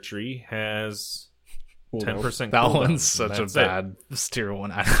Arthur tree has 10% That cooldown, one's such a bad tier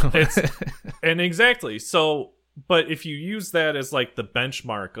 1 item. And exactly. So, but if you use that as like the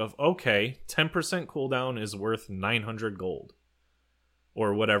benchmark of, okay, 10% cooldown is worth 900 gold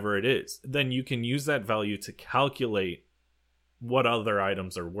or whatever it is, then you can use that value to calculate what other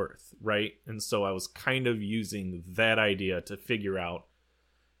items are worth, right? And so I was kind of using that idea to figure out,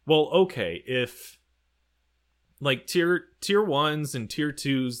 well, okay, if like tier 1s and tier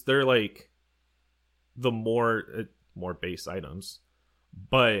 2s, they're like the more base items,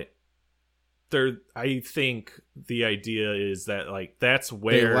 but I think the idea is that like that's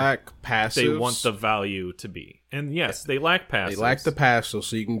where they lack passives. They want the value to be, and yes, they lack passives. They lack the passive,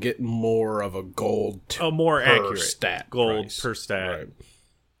 so you can get more of a gold, a more accurate stat gold price. per stat. Right.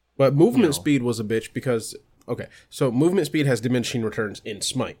 But movement speed was a bitch because so movement speed has diminishing returns in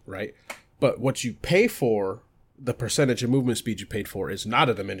Smite, right? But what you pay for, the percentage of movement speed you paid for, is not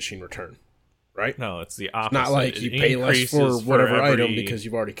a diminishing return. Right? No, it's the opposite. Not like you pay less for whatever item because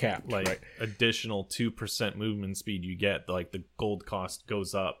you've already capped. Like right? additional 2% movement speed you get, like the gold cost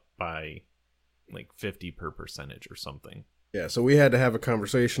goes up by like 50 per percentage or something. Yeah, so we had to have a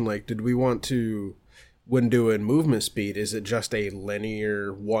conversation like, did we want to, when doing movement speed, is it just a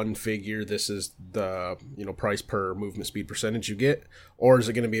linear one figure, this is the price per movement speed percentage you get? Or is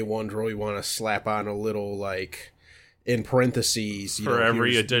it going to be a one where we want to slap on a little like in parentheses for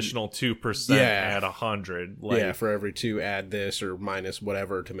every additional 2% add 100, like, for every 2 add this or minus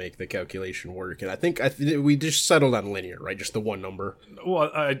whatever to make the calculation work. And I think we just settled on linear, right? Just the one number. Well,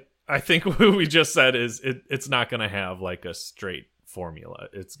 I think what we just said is it's not going to have like a straight formula.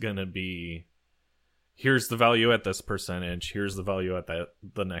 It's going to be, here's the value at this percentage, here's the value at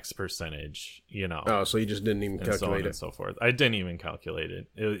the next percentage, Oh, so you just didn't even calculate so on it. and so forth. I didn't even calculate it.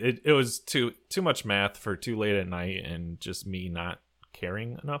 It was too much math for too late at night, and just me not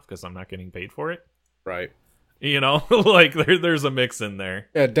caring enough because I'm not getting paid for it. Right. Like there's a mix in there.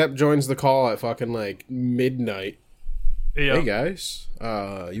 Yeah, Depp joins the call at fucking like midnight. Yeah. Hey guys,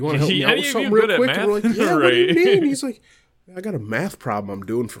 you want to help me out Any with of something you real good at quick? math? And we're like, yeah, what do you Right. mean? He's like, I got a math problem I'm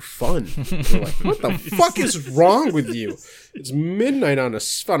doing for fun. We're like, what the fuck is wrong with you? It's midnight on a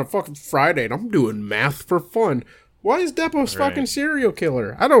fucking Friday and I'm doing math for fun. Why is Depp a fucking serial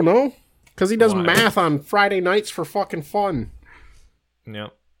killer? I don't know. Because he does math on Friday nights for fucking fun.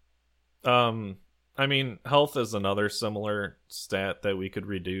 Yep. I mean, health is another similar stat that we could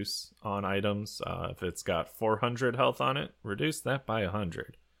reduce on items. If it's got 400 health on it, reduce that by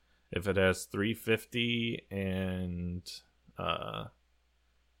 100. If it has 350 and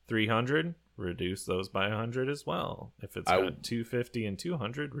 300, reduce those by 100 as well. If it's got 250 and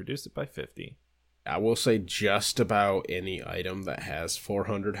 200, reduce it by 50. I will say just about any item that has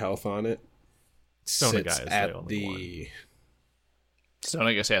 400 health on it Stone sits Guy is at the only one.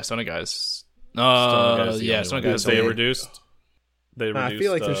 Stone Guys. Stone Guys. Stone Guys. They only- reduced. I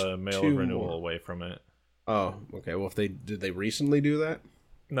feel like there's mail two of renewal more. away from it. Oh, okay. Well, did they recently do that?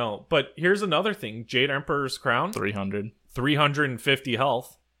 No, but here's another thing: Jade Emperor's Crown, 300. 350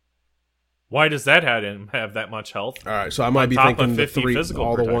 health. Why does that have that much health? All right, so I might be top thinking of 50 physical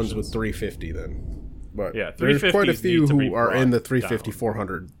all the ones protections. with 350 then. But Yeah, there's quite a 350s few need to be who are in the brought 350, down.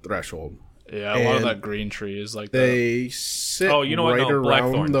 400 threshold. Yeah, a lot of And that green tree is like that. They sit Oh, you know what? right No, around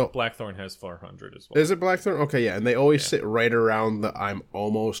Blackthorn. the... Blackthorn has 400 as well. Is it Blackthorn? Okay, yeah, and they always sit right around the I'm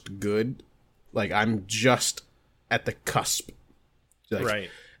almost good. Like, I'm just at the cusp. Like, Right.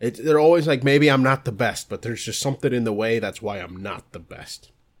 They're always like, maybe I'm not the best, but there's just something in the way, that's why I'm not the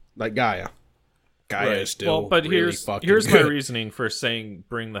best. Like Gaia. Gaia is still but really fucking here's good. my reasoning for saying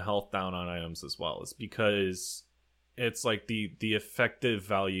bring the health down on items as well, is because it's like the effective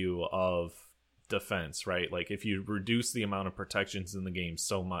value of defense, right? Like if you reduce the amount of protections in the game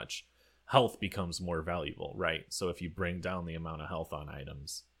so much, health becomes more valuable, right? So if you bring down the amount of health on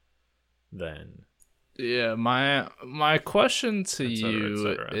items, then Yeah, my question to Et cetera, you et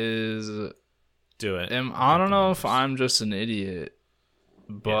cetera. is, do it. I don't know if I'm just an idiot,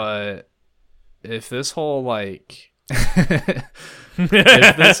 but if this whole like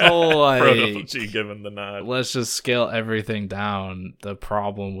If this whole Proto G given the nod. let's just scale everything down, the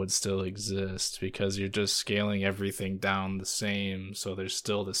problem would still exist because you're just scaling everything down the same, so there's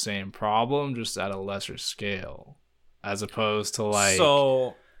still the same problem, just at a lesser scale. As opposed to like,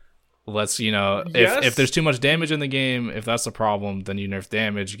 So let's, yes. if there's too much damage in the game, if that's the problem, then you nerf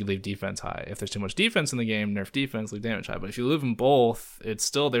damage, you leave defense high. If there's too much defense in the game, nerf defense, leave damage high. But if you leave them both, it's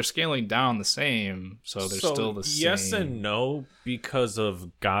still, they're scaling down the same, so they're still the same. Yes and no, because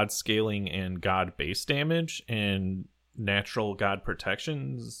of God scaling and God base damage and natural God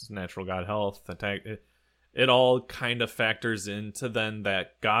protections, natural God health, attack. It all kind of factors into then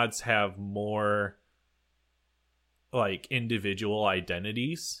that gods have more like individual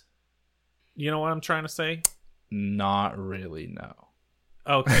identities. You know what I'm trying to say? Not really, no.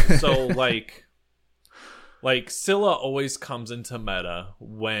 Okay, so like Scylla always comes into meta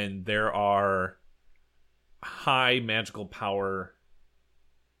when there are high magical power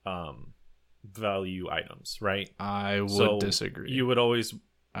value items, right? I would So disagree. You would always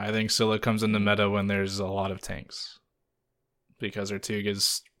I think Scylla comes into meta when there's a lot of tanks. Because her 2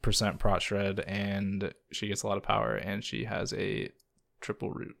 gets percent prot shred, and she gets a lot of power, and she has a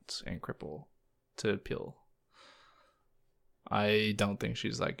triple root and cripple to peel. I don't think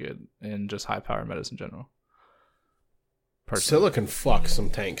she's that good in just high power metas in general. Personally. Scylla can fuck some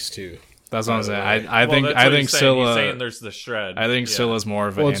tanks too. That's what I'm saying. Well, I think that's what he's saying. Scylla. He's saying there's the shred. I think Yeah. Scylla's more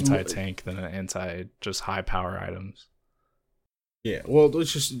of an Well, it's anti-tank than an anti just high power items. Yeah, well,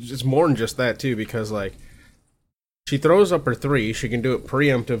 it's more than just that too, because like she throws up her 3, she can do it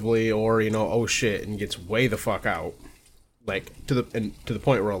preemptively, or oh shit, and gets way the fuck out, like to the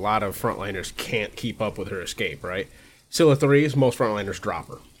point where a lot of frontliners can't keep up with her escape. Right, Scylla 3s, most frontliners drop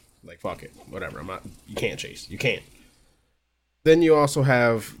her, like fuck it, whatever. You can't chase, you can't. Then you also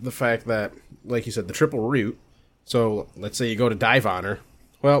have the fact that, like you said, the triple root. So let's say you go to dive on her.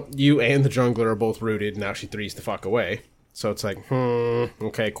 Well, you and the jungler are both rooted. Now she 3s the fuck away. So it's like,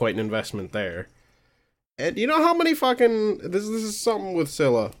 okay, quite an investment there. And you know how many fucking... This is something with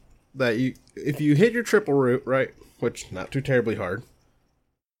Scylla. That if you hit your triple root, right? Which, not too terribly hard.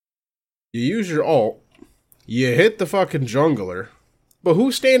 You use your ult. You hit the fucking jungler. But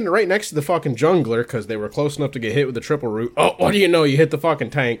who's standing right next to the fucking jungler because they were close enough to get hit with the triple root? Oh, what do you know? You hit the fucking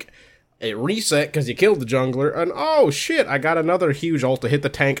tank. It reset because you killed the jungler. And oh shit, I got another huge ult to hit the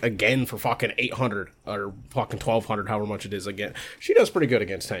tank again for fucking 800. Or fucking 1200, however much it is again. She does pretty good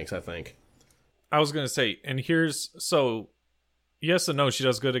against tanks, I think. I was going to say, and yes and no, she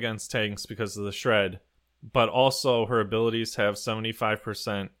does good against tanks because of the shred, but also her abilities have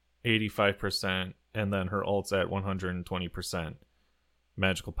 75%, 85%, and then her ult's at 120%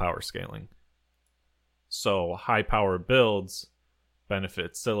 magical power scaling. So high power builds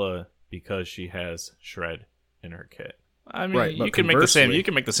benefit Scylla because she has shred in her kit. I mean, Right, but you can make the same. conversely, You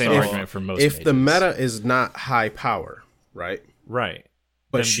can make the same if- argument for most. If the mages. meta is not high power, right? Right.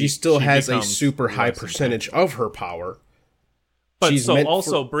 But Then she still has a becomes super high less percentage of her power. But She's so meant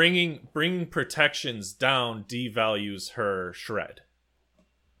also for- bringing protections down devalues her shred.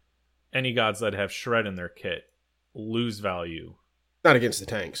 Any gods that have shred in their kit lose value Not against the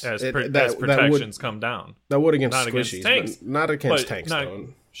tanks. as That protections come down. would against Not against squishies, tanks, but not against but tanks, not- though.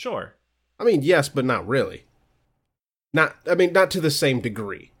 Sure. I mean, yes, but not really. Not to the same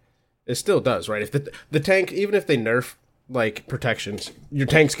degree. It still does, right? If the tank, even if they nerf like protections, your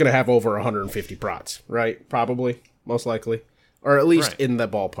tank's gonna have over 150 prots, right? Probably, most likely, or at least Right. in the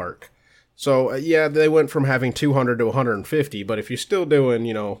ballpark. So yeah, they went from having 200 to 150, but if you're still doing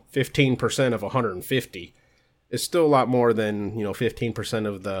 15% of 150, it's still a lot more than 15%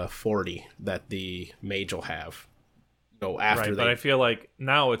 of the 40 that the mage will have. After Right, they but I feel like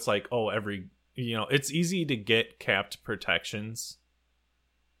now it's like, it's easy to get capped protections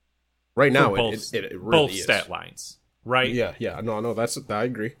right now for both, it really both is. stat lines, right? Yeah, no, I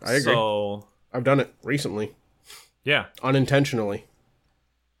agree. So, I've done it recently, yeah. unintentionally.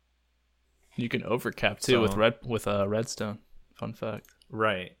 you can overcap too So- with redstone. Fun fact.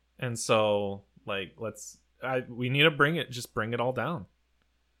 Right. And so, like, we need to bring it all down.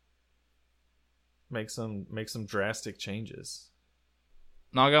 Make some drastic changes.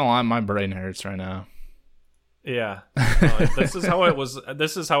 Not gonna lie, my brain hurts right now. Yeah. This is how it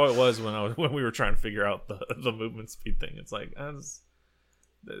was when we were trying to figure out the movement speed thing. It's like,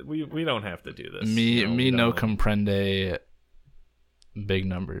 we don't have to do this. Me no don't. comprende big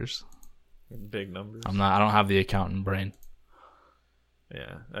numbers. Big numbers. I don't have the accountant brain.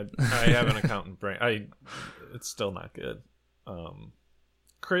 Yeah, I have an accountant brain. It's still not good.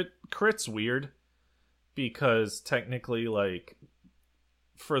 Crit's weird because technically, like,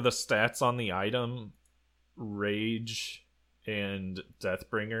 for the stats on the item, Rage and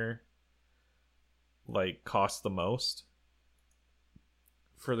Deathbringer like cost the most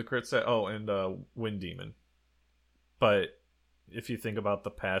for the crit set. Oh, and Wind Demon. But if you think about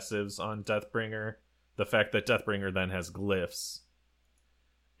the passives on Deathbringer, the fact that Deathbringer then has glyphs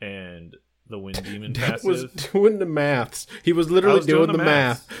and the Wind Demon passive was doing the maths. He was literally doing the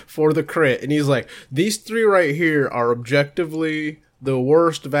math for the crit, and he's like, "These three right here are objectively the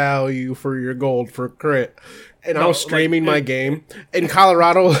worst value for your gold for crit." And I was streaming my game, and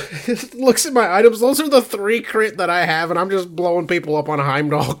Colorado looks at my items. Those are the 3 crit that I have, and I'm just blowing people up on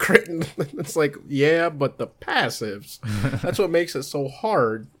Heimdall crit. And it's like, yeah, but the passives. That's what makes it so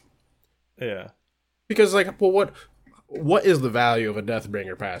hard. Yeah. Because, like, well, what is the value of a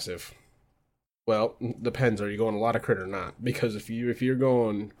Deathbringer passive? Well, depends. Are you going a lot of crit or not? Because if you're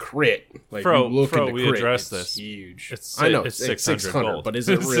going crit, like Fro, you look into we crit, addressed it's this. huge. I know it's 600 gold. But is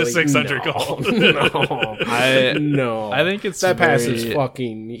it really? It's 600 gold. No, no. I think it's that passive's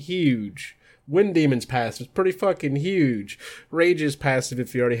fucking huge. Wind Demon's passive is pretty fucking huge. Rage's passive,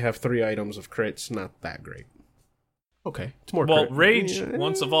 if you already have 3 items of crits, not that great. Okay, it's more. Well, crit. Rage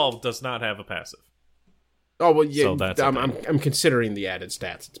once evolved does not have a passive. Oh well, yeah. So that's I'm considering the added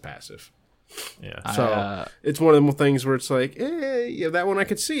stats. It's passive. Yeah. So it's one of the things where it's like, yeah, that one I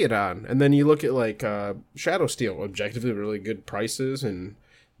could see it on. And then you look at like Shadow Steel, objectively really good prices, and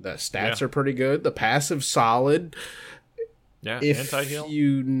the stats are pretty good. The passive solid. Yeah. If anti-heal.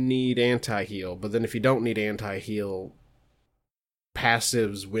 you need anti-heal, but then if you don't need anti-heal,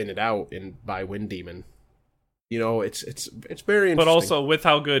 passives win it out by Wind Demon. You know, it's very interesting. But also with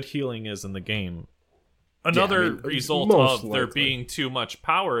how good healing is in the game, another result of there being too much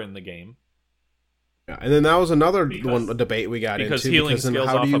power in the game. Yeah, and then that was another debate we got because into. Healing scales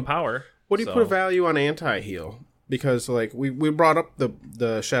off of power. What do you put a value on anti-heal? Because like we brought up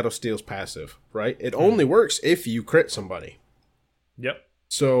the Shadow Steel's passive, right? It only works if you crit somebody. Yep.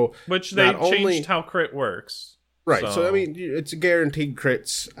 So which they changed how crit works. Right. So I mean, it's guaranteed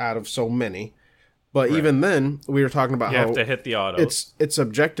crits out of so many. But even then, we were talking about you how have to hit the auto. It's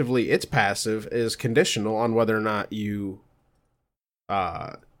objectively its passive is conditional on whether or not you.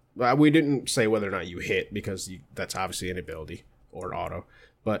 We didn't say whether or not you hit because that's obviously an ability or auto,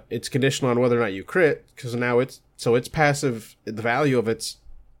 but it's conditional on whether or not you crit because now its passive. The value of its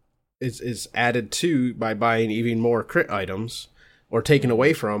is added to by buying even more crit items. Or taken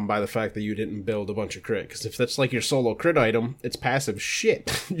away from by the fact that you didn't build a bunch of crit. Because if that's like your solo crit item, it's passive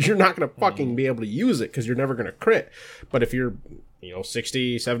shit. You're not going to fucking be able to use it because you're never going to crit. But if you're,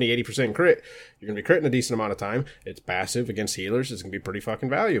 60, 70, 80% crit, you're going to be critting a decent amount of time. It's passive against healers. It's going to be pretty fucking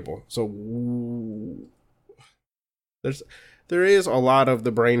valuable. So there is a lot of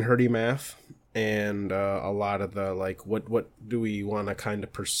the brain hurty math and a lot of the like, what do we want to kind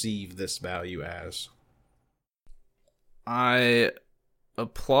of perceive this value as? I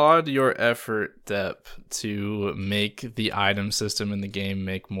applaud your effort, Depp, to make the item system in the game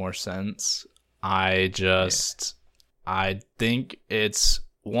make more sense. I think it's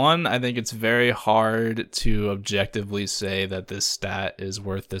very hard to objectively say that this stat is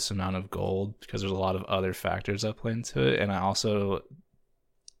worth this amount of gold because there's a lot of other factors that play into it, and I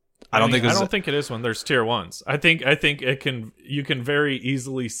don't think it is when there's tier 1s. I think you can very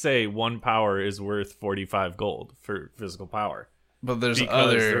easily say 1 power is worth 45 gold for physical power. But there's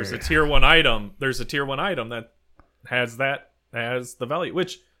a tier 1 item. There's a tier 1 item that has the value.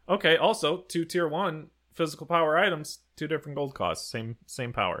 Which also 2 tier 1 physical power items, 2 different gold costs,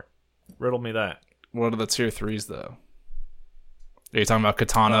 same power. Riddle me that. What are the tier 3s though? Are you talking about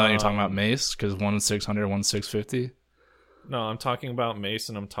Katana and you're talking about Mace? Because one is 600, one's 650. No, I'm talking about Mace,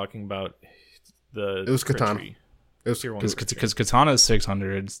 and I'm talking about the. It was Katana. Tree. It was tier 1. Because Katana is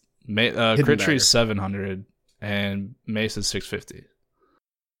 600, Crit Tree is 700, and Mace is 650.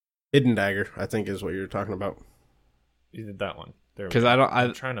 Hidden Dagger, I think, is what you're talking about. You did that one. Because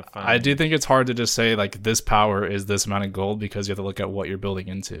I'm trying to find. I do think it's hard to just say like this power is this amount of gold because you have to look at what you're building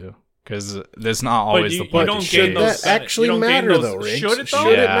into. Because that's not always the point. Should that actually matter, though, Riggs? Should it, though?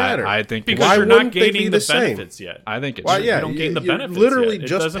 Should it matter? I think because you're not gaining the benefits yet. I think it should. should. Yeah, you don't gain the benefits literally yet.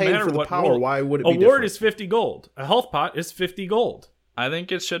 just paying for the power. Why would it be different? A ward is 50 gold. A health pot is 50 gold. I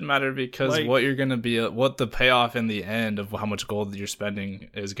think it should matter because what you're going to be, what the payoff in the end of how much gold that you're spending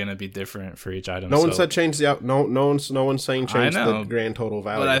is going to be different for each item. No one said change the no one's saying change the grand total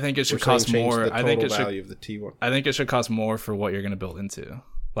value. But I think it should cost more. I think it should value of the T1. I think it should cost more for what you're going to build into.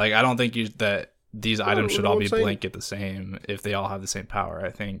 Like I don't think that these items should all be blanket the same if they all have the same power. I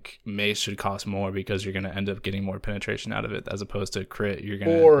think Mace should cost more because you're going to end up getting more penetration out of it as opposed to crit. You're going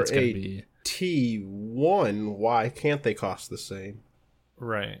to it's going to be T1. Why can't they cost the same?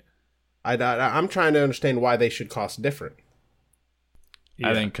 Right. I'm trying to understand why they should cost different.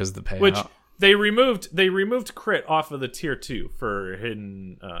 I think because the payout. Which they removed crit off of the tier 2 for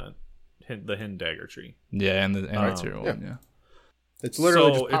the hidden dagger tree. Yeah, and the tier 1, yeah. It's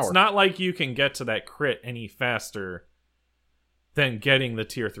literally so just power. it's not like you can get to that crit any faster than getting the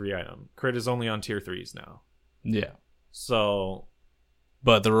tier 3 item. Crit is only on tier 3s now. Yeah. So,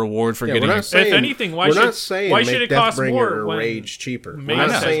 but the reward for getting if anything, why should it cost more when Rage cheaper? Mace We're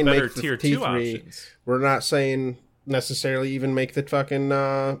not has saying better make the tier 2 T3. options. We're not saying necessarily even make the fucking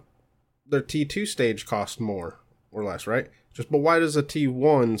their T2 stage cost more or less, right? But why does the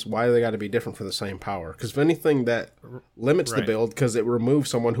T1s, why do they got to be different for the same power? Because if anything, that limits the build because it removes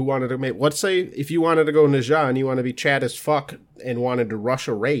someone who wanted to make... Let's say if you wanted to go Najah and you want to be Chad as fuck and wanted to rush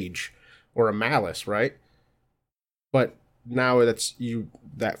a Rage or a Malice, right? But now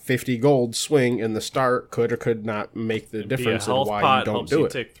that 50 gold swing in the start could or could not make the difference in why you don't do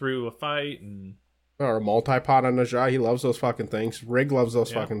it. Tick through a fight or a multi-pot on Najah. He loves those fucking things. Rig loves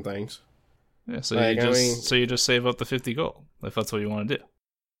those fucking things. Yeah, so you just save up the 50 gold if that's what you want to do.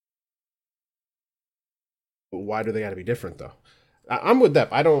 Why do they got to be different though? I'm with Depp.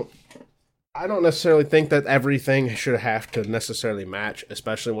 I don't necessarily think that everything should have to necessarily match,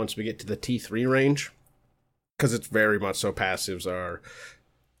 especially once we get to the T3 range, because it's very much so. Passives are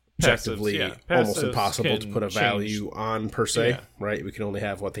objectively almost impossible to put a value on per se, right? We can only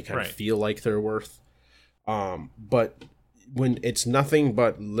have what they kind of feel like they're worth. But when it's nothing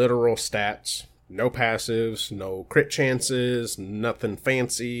but literal stats, no passives, no crit chances, nothing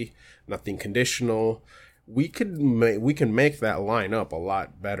fancy, nothing conditional, we can make that line up a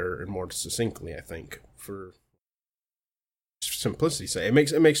lot better and more succinctly, I think, for simplicity's sake.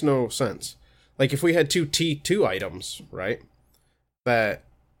 It makes no sense. Like if we had 2 T2 items, right? That,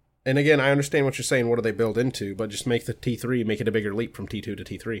 and again, I understand what you're saying, what do they build into, but just make the T3, make it a bigger leap from T2 to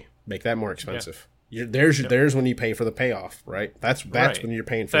T3. Make that more expensive. Yeah. There's when you pay for the payoff, right? That's when you're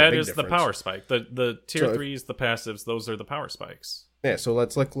paying for the big difference. That is the power spike. The tier 3s, the passives, those are the power spikes. Yeah, so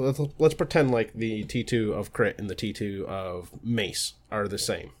let's pretend like the T2 of crit and the T2 of mace are the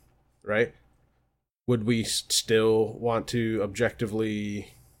same, right? Would we still want to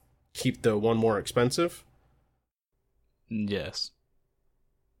objectively keep the one more expensive? Yes.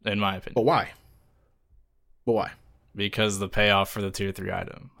 In my opinion. But why? Because the payoff for the tier 3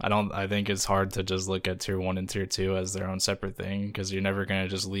 item. I think it's hard to just look at tier 1 and tier 2 as their own separate thing, because you're never going to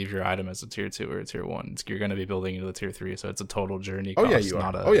just leave your item as a tier 2 or a tier 1. You're going to be building into the tier 3, so it's a total journey cost. Oh yeah, you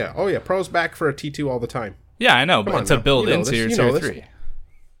are. Oh yeah. Pros back for a T2 all the time. Yeah, I know, but to build into your tier 3.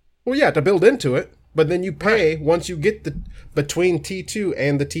 Well, yeah, to build into it, but then you pay once you get between T2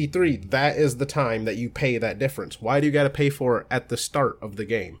 and the T3, that is the time that you pay that difference. Why do you got to pay for it at the start of the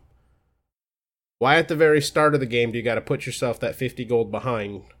game? Why at the very start of the game do you got to put yourself that 50 gold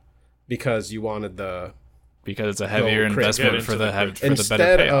behind because you wanted because it's a heavier investment for the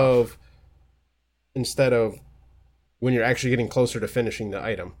better payoff. Instead of when you're actually getting closer to finishing the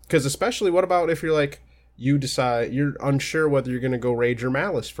item. Because especially, what about if you're like, you decide you're unsure whether you're going to go Rage or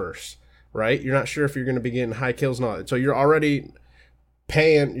Malice first, right? You're not sure if you're going to be getting high kills and all that. So you're already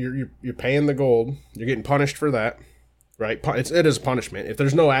paying, you're paying the gold. You're getting punished for that. Right, it is a punishment. If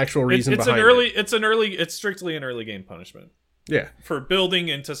there's no actual reason behind it, it's strictly an early game punishment. Yeah, for building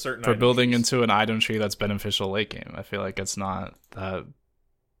into certain. For building into an item tree that's beneficial late game. I feel like it's not that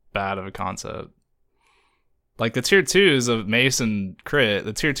bad of a concept. Like the tier 2s of mace and crit,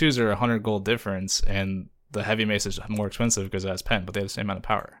 the tier 2s are 100 gold difference, and the heavy mace is more expensive because it has pen, but they have the same amount of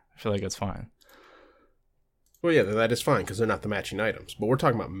power. I feel like it's fine. Well, yeah, that is fine because they're not the matching items, but we're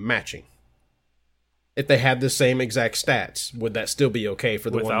talking about matching. If they had the same exact stats, would that still be okay for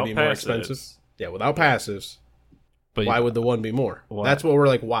the one to be more expensive? Yeah, without passives. But why would the one be more? Why? That's what we're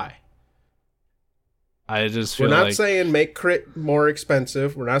like, why? I just feel we're not saying make crit more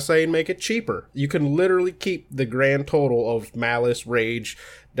expensive. We're not saying make it cheaper. You can literally keep the grand total of Malice, Rage,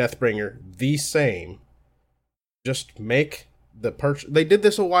 Deathbringer the same. Just make the purchase. They did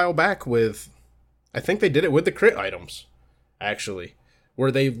this a while back with, I think they did it with the crit items, actually,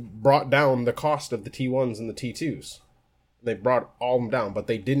 where they brought down the cost of the T1s and the T2s. They brought all of them down, but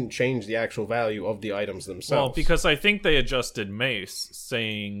they didn't change the actual value of the items themselves. Well, because I think they adjusted Mace,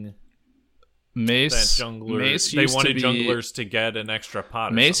 saying Mace they wanted junglers to get an extra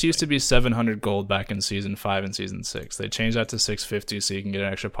pot. Mace used to be 700 gold back in Season 5 and Season 6. They changed that to 650 so you can get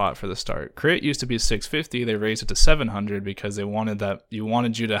an extra pot for the start. Crit used to be 650. They raised it to 700 because they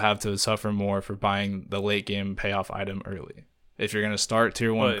wanted you to have to suffer more for buying the late game payoff item early. If you're going to start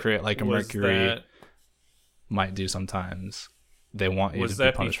tier 1 crit like a Mercury might do sometimes, they want you to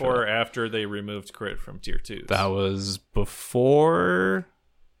be punished. Was that before or after they removed crit from tier 2s? That was before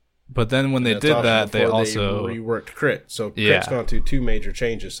But then when they That's did also that, they before also reworked crit. So crit's Yeah. gone through 2 major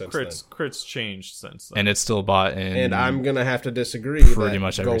changes since Crits changed since then. and it's still bought in. then. And I'm gonna have to disagree. Pretty that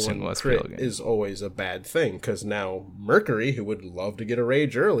much every going single SPL crit game. is always a bad thing because now Mercury, who would love to get a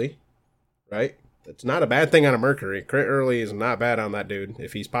rage early, right? It's not a bad thing on a Mercury. Crit early is not bad on that dude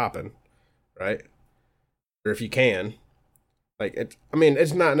if he's popping, right? Or if you can. Like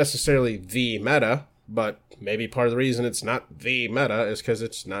it's not necessarily the meta, but maybe part of the reason it's not the meta is because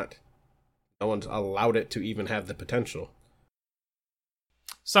it's not. No one's allowed it to even have the potential.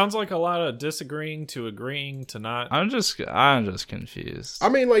 Sounds like a lot of disagreeing to agreeing to not. I'm just confused. I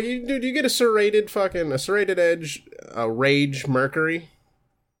mean, like, dude, you get a serrated edge, rage Mercury,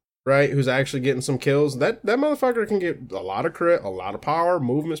 right? Who's actually getting some kills. That motherfucker can get a lot of crit, a lot of power,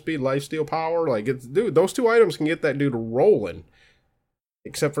 movement speed, lifesteal power. Like, dude, those 2 items can get that dude rolling.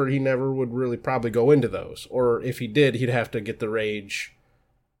 Except for he never would really probably go into those, or if he did, he'd have to get the rage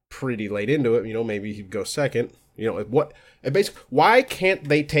pretty late into it. Maybe he'd go second. Basically, why can't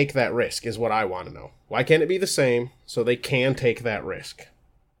they take that risk is what I want to know. Why can't it be the same so they can take that risk?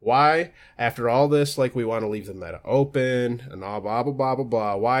 Why, after all this, like, we want to leave the meta open and all blah, blah, blah, blah,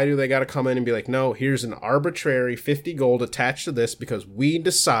 blah, why do they got to come in and be like, no, here's an arbitrary 50 gold attached to this because we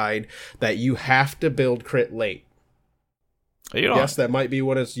decide that you have to build crit late? Yes, that might be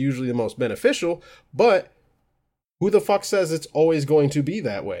when it's usually the most beneficial, but who the fuck says it's always going to be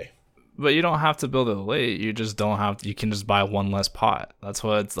that way? But you don't have to build it late. You just don't have to, you can just buy 1 less pot. That's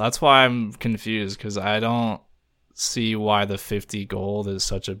why I'm confused, because I don't see why the 50 gold is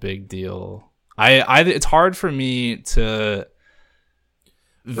such a big deal. It's hard for me to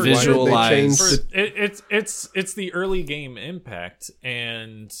visualize. It's the early game impact,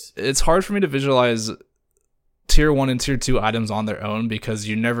 and it's hard for me to visualize tier 1 and tier 2 items on their own, because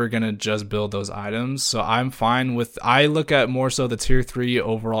you're never going to just build those items. So I'm fine with, I look at more so the tier 3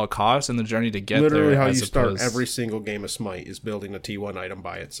 overall cost and the journey to get literally there. How you start every single game of Smite is building a T1 item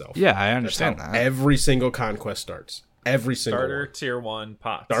by itself. Yeah, I understand that. Every single conquest starts. Every single starter one. tier 1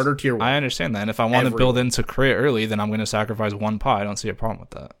 pot. Starter tier 1. I understand that. And if I want to build into crit early, then I'm going to sacrifice 1 pot. I don't see a problem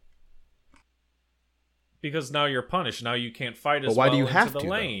with that. Because now you're punished. Now you can't fight as why well do you into have the to,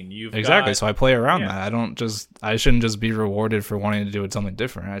 lane. Exactly. So I play around that. I shouldn't just be rewarded for wanting to do something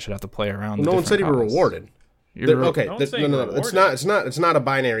different. I should have to play around. Well, no one said you were rewarded. Okay, no. It's not a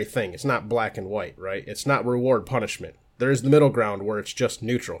binary thing. It's not black and white, right? It's not reward punishment. There's the middle ground where it's just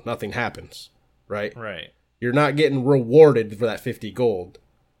neutral. Nothing happens, right? Right. You're not getting rewarded for that 50 gold.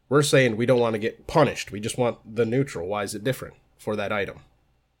 We're saying we don't want to get punished. We just want the neutral. Why is it different for that item?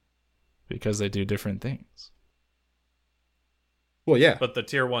 Because they do different things. Well, yeah, but the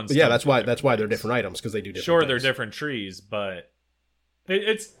tier 1s. Yeah, that's why they're different items, because they do different. Sure, things. They're different trees, but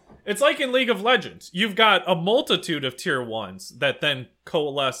it's like in League of Legends. You've got a multitude of tier 1s that then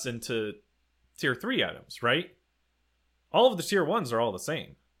coalesce into tier 3 items, right? All of the tier 1s are all the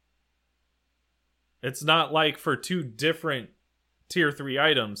same. It's not like for 2 different tier 3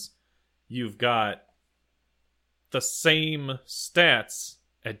 items, you've got the same stats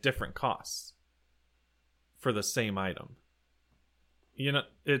at different costs for the same item.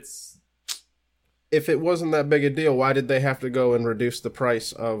 It's... If it wasn't that big a deal, why did they have to go and reduce the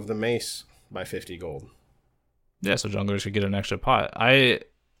price of the mace by 50 gold? Yeah, so junglers could get an extra pot.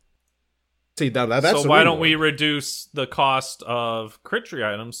 See, that's so why don't we reduce the cost of crit tree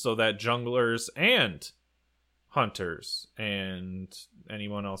items so that junglers and hunters and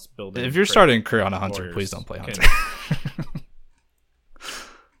anyone else building... If you're starting crit on a hunter, please don't play hunter.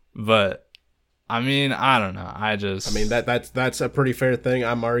 But I mean, I don't know. That's a pretty fair thing.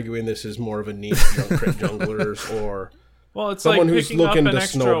 I'm arguing this is more of a niche crit junglers, or it's someone like who's picking looking up an to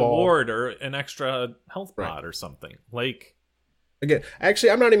extra snowball. ward or an extra health pot or something. Like, again,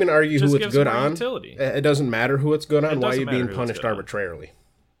 actually, I'm not even arguing who it's good on. Utility. It doesn't matter who it's good on. Why are you being who punished arbitrarily?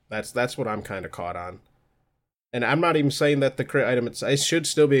 That's what I'm kind of caught on. And I'm not even saying that the crit item it should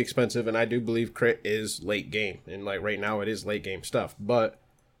still be expensive, and I do believe crit is late game, and like right now it is late game stuff, but.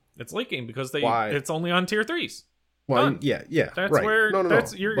 It's late game because it's only on tier 3s. Well, yeah. That's right. where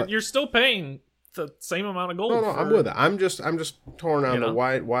you're still paying the same amount of gold. No, I'm with it. I'm just torn on the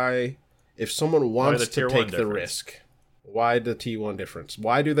why if someone wants to take the risk, why the T1 difference?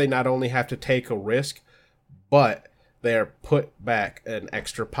 Why do they not only have to take a risk, but they are put back an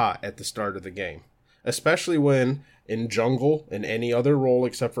extra pot at the start of the game? Especially when in jungle and any other role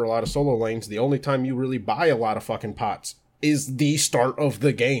except for a lot of solo lanes, the only time you really buy a lot of fucking pots is the start of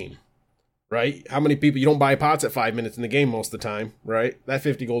the game, right? How many people, you don't buy pots at 5 minutes in the game most of the time, right? That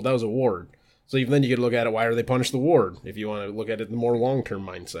 50 gold, that was a ward. So even then you could look at it, why are they punish the ward? If you want to look at it in the more long-term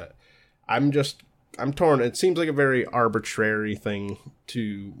mindset. I'm just I'm torn. It seems like a very arbitrary thing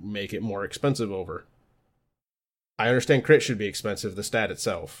to make it more expensive over. I understand crit should be expensive, the stat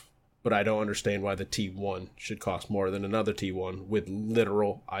itself, but I don't understand why the T1 should cost more than another T1 with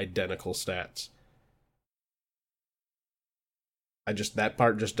literal identical stats. That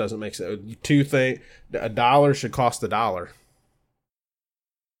part just doesn't make sense. $1 should cost $1.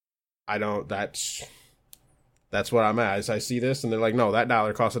 That's what I'm at. As I see this, and they're like, no, that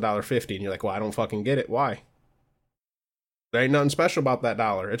dollar costs $1.50, and you're like, well, I don't fucking get it. Why? There ain't nothing special about that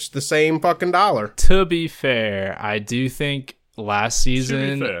dollar. It's the same fucking dollar. To be fair, I do think last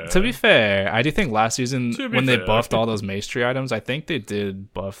season. To be fair, I do think last season when they buffed all those Mace Tree items, I think they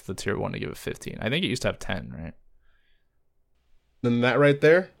did buff the tier 1 to give it 15. I think it used to have 10, right? Then that right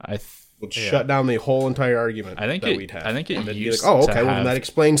there would shut down the whole entire argument. We'd have. I think it used well, then that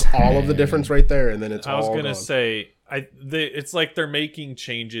explains all of the difference right there, and then it's all. I was gonna say, it's like they're making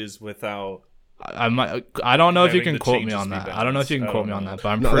changes without. I don't know if you can quote me on that. I don't know if you can quote me on that, but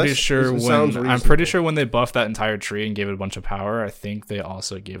I'm pretty sure when they buffed that entire tree and gave it a bunch of power, I think they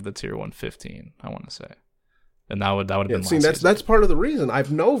also gave the tier 1 15. I want to say. And that would have been see, that's part of the reason. I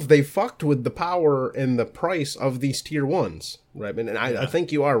know they fucked with the power and the price of these tier 1s, right? And I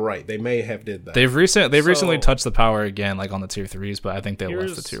think you are right. They may have did that. They've recently touched the power again, like on the tier 3s, but I think they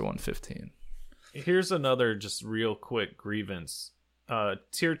left the tier 1 15. Here's another just real quick grievance.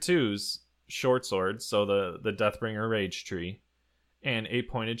 Tier 2s, short sword, so the Deathbringer Rage tree, and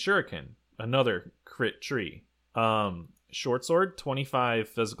 8-pointed Shuriken, another crit tree. Short sword, 25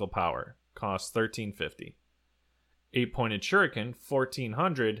 physical power, costs 1350. 8-pointed Shuriken,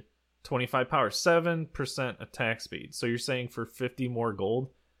 1400, 25 power, 7% attack speed. So you're saying for 50 more gold,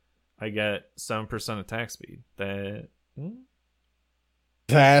 I get 7% attack speed.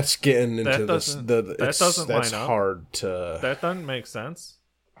 That's getting into that's hard to. That doesn't make sense.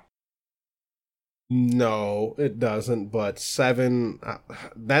 No, it doesn't. But 7,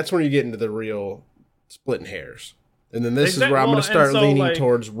 that's when you get into the real splitting hairs. And then this is where I'm going to start leaning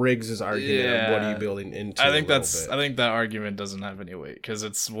towards Riggs' argument of what are you building into. I think that argument doesn't have any weight because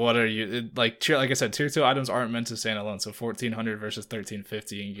it's what are you like I said, tier 2 items aren't meant to stand alone. So 1400 versus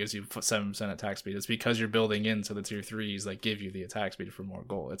 1350 and gives you 7% attack speed. It's because you're building into the tier 3s that give you the attack speed for more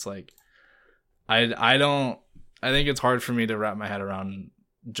gold. It's like I think it's hard for me to wrap my head around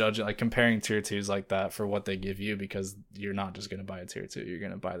judging, like comparing tier 2s like that for what they give you, because you're not just going to buy a tier 2, you're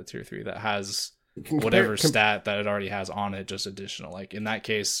going to buy the tier 3 that has whatever stat that it already has on it, just additional. Like in that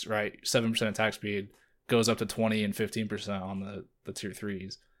case, right, 7% attack speed goes up to 20 and 15% on the tier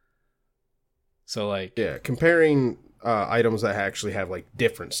 3s. So like, yeah, comparing items that actually have like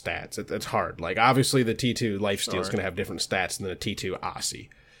different stats, it's hard. Like obviously the T2 lifesteal is going to have different stats than the T2 Aussie,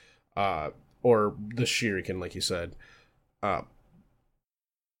 or the Shuriken, like you said.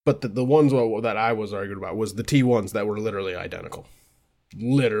 But the ones that I was arguing about was the T1s that were literally identical.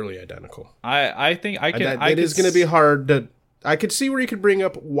 I think it is going to be hard to. I could see where you could bring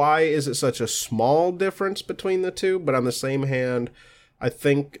up why is it such a small difference between the two, but on the same hand, I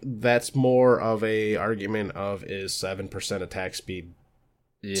think that's more of a argument of is 7% attack speed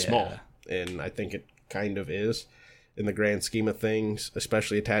small, and I think it kind of is in the grand scheme of things,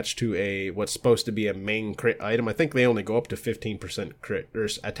 especially attached to what's supposed to be a main crit item. I think they only go up to 15% crit or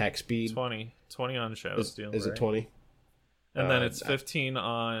attack speed. 20 on Shadow Steel. Is it 20? And then it's 15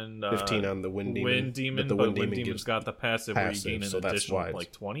 on 15 on the Wind Demon. But the Wind Demon's got the passive where you gain an additional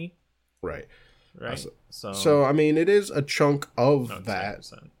like 20. Right. So I mean, it is a chunk of 10%.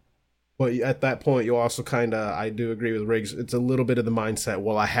 that. But at that point, you also kind of, I do agree with Riggs, it's a little bit of the mindset,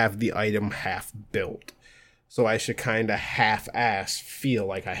 well, I have the item half built, so I should kind of half-ass feel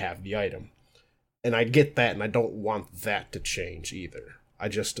like I have the item. And I get that, and I don't want that to change either. I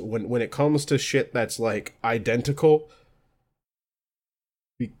just, when it comes to shit that's like identical,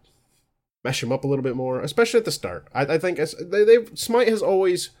 mesh them up a little bit more, especially at the start. I think Smite has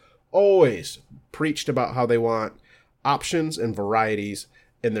always preached about how they want options and varieties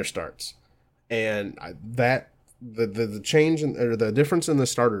in their starts, and the change or the difference in the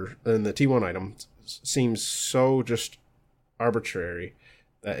starter and the T1 item seems so just arbitrary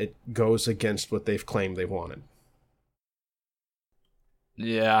that it goes against what they've claimed they wanted.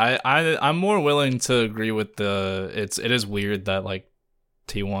 Yeah, I'm more willing to agree with it is weird that like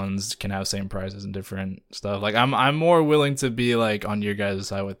T1s can have same prices and different stuff. Like I'm more willing to be like on your guys'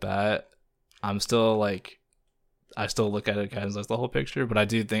 side with that. I'm still like, I still look at it kind of as the whole picture, but I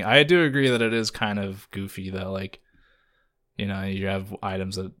do agree that it is kind of goofy that like, you know, you have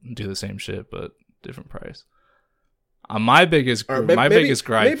items that do the same shit but different price. My biggest Or biggest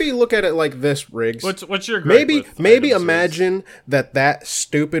gripe. Maybe look at it like this, Riggs. What's your gripe with Maybe item imagine that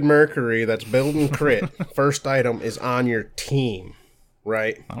stupid Mercury that's building crit first item is on your team,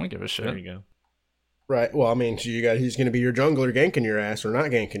 right? I don't give a series? There shit. you go. Right. Well, I mean, so he's going to be your jungler ganking your ass or not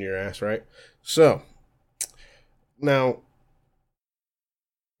ganking your ass, right? So now,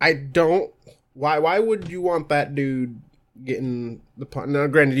 I don't. Why would you want that dude getting the pun? Now,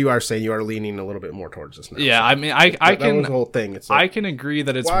 granted, you are saying you are leaning a little bit more towards this now. Yeah, so I mean, I that can was the whole thing. It's I like, can agree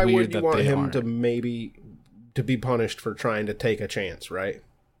that it's why weird would you that want they him aren't. to be punished for trying to take a chance, right?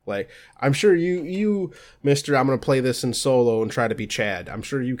 Like, I'm sure you, Mister, I'm going to play this in solo and try to be Chad. I'm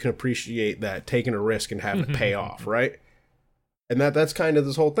sure you can appreciate that, taking a risk and having it pay off, right? And that's kind of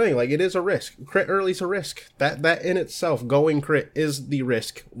this whole thing. Like, it is a risk. Crit early's a risk. That in itself, going crit is the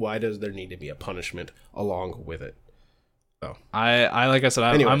risk. Why does there need to be a punishment along with it? So, I like I said,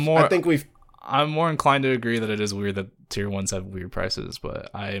 anyways, I'm more inclined to agree that it is weird that tier ones have weird prices,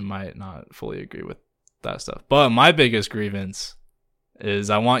 but I might not fully agree with that stuff. But my biggest grievance is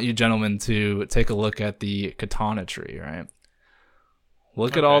I want you gentlemen to take a look at the katana tree, right?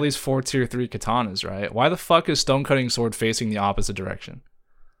 Look at all these 4 tier 3 katanas, right? Why the fuck is Stone-Cutting Sword facing the opposite direction?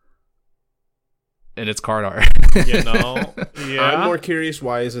 And it's card art. You know? Yeah. I'm more curious,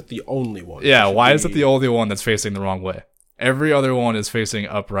 why is it the only one? Yeah, why is it the only one that's facing the wrong way? Every other one is facing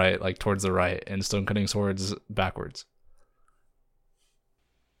upright, like towards the right, and Stone-Cutting Sword's backwards.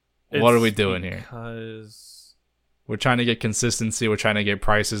 What are we doing here? Because We're trying to get consistency. We're trying to get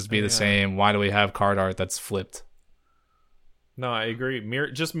prices to be the same. Why do we have card art that's flipped? no, I agree.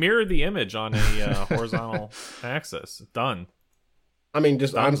 Mirror the image on a horizontal axis. Done. I mean,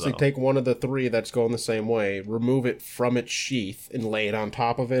 just honestly Dunzo. take one of the 3 that's going the same way, remove it from its sheath, and lay it on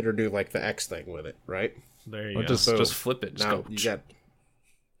top of it, or do like the X thing with it, right? There you Or go. just flip it. Just Now go. you got.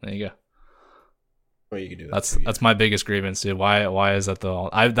 There you go. Well, you can do that. That's my biggest grievance, dude. Why is that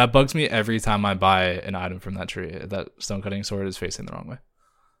that bugs me every time I buy an item from that tree. That Stone-Cutting Sword is facing the wrong way.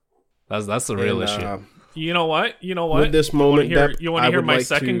 That's the real issue. You know what? With this moment, you want Dep, to hear I would my like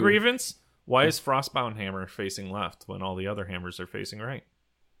second to- grievance? Why is Frostbound Hammer facing left when all the other hammers are facing right?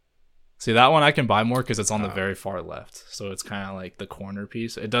 See, that one I can buy more because it's on the very far left, so it's kind of like the corner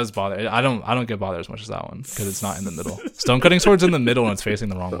piece. It does bother. I don't get bothered as much as that one because it's not in the middle. Stone-Cutting Sword's in the middle and it's facing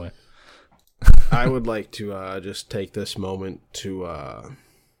the wrong way. I would like to just take this moment to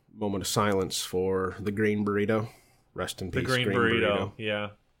moment of silence for the green burrito. Rest in The peace, green burrito. Yeah.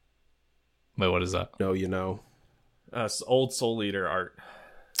 Wait, what is that? No, you know. Old Soul Eater art.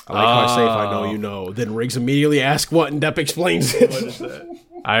 I like how I say if I know, you know. Then Riggs immediately asks what, and Depp explains it. What is that?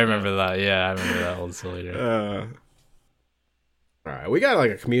 I remember that. Yeah, I remember that old Solitaire. All right, we got like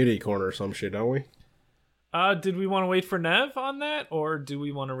a community corner or some shit, don't we? Did we want to wait for Nev on that, or do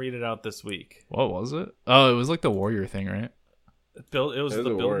we want to read it out this week? What was it? Oh, it was like the warrior thing, right? It was the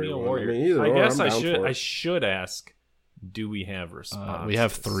Build Me a one. Warrior. I mean, either I or, guess I'm I down should for it. I should ask, do we have responses? We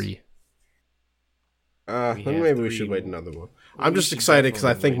have 3. Then have maybe we 3 should wait more. another one. Well, I'm we just should excited because I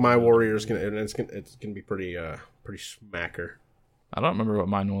definitely think wait my another warrior is one. it's gonna be pretty smacker. I don't remember what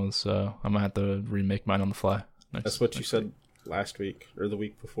mine was, so I might have to remake mine on the fly. That's what you said last week or the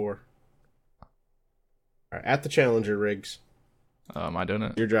week before. All right, at the Challenger, Riggs. Am I doing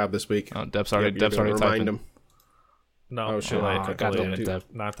it? Your job this week. Oh, Dep's Yep, already you're doing it. typing. Remind him. No, Oh, shit. too late, Oh, too God late. damn it, Deb.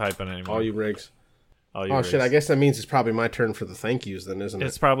 Not typing anymore. All you Riggs. All you Oh shit! Riggs. I guess that means it's probably my turn for the thank yous then, isn't it?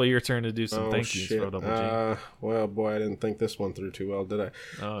 It's probably your turn to do some Oh, thank yous shit. for Double G. Well, boy, I didn't think this one through too well, did I?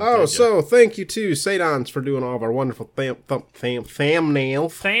 Oh, Oh, did ya? so thank you to Sadons for doing all of our wonderful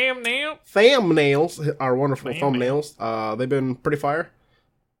thumbnails. Sam now. Thumbnails, our wonderful Thumbnail. thumbnails. They've been pretty fire.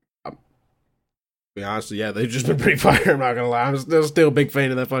 To be honest, yeah, they've just been pretty fire. I'm not gonna lie. I'm still a big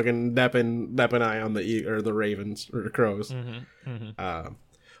fan of that fucking Depp and I on the Ravens or the Crows.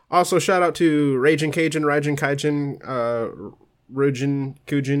 Also, shout out to Raging Cajun, Raging Kaijin, Rujin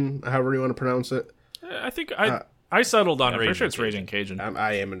Kujin, however you want to pronounce it. I think I settled on I'm Raging. pretty sure it's Raging Cajun. I'm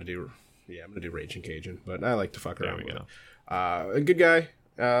gonna do Raging Cajun, but I like to fuck around There we with go. it. A good guy.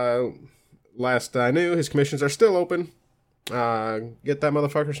 Last I knew, his commissions are still open. Get that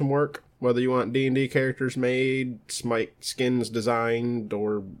motherfucker some work. Whether you want D&D characters made, Smite skins designed,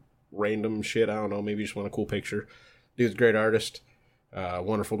 or random shit. I don't know. Maybe you just want a cool picture. Dude's a great artist.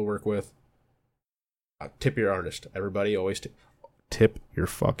 Wonderful to work with. Tip your artist. Everybody always tip your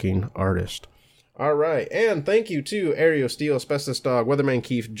fucking artist. All right, and thank you to Aereo Steel, Asbestos Dog, Weatherman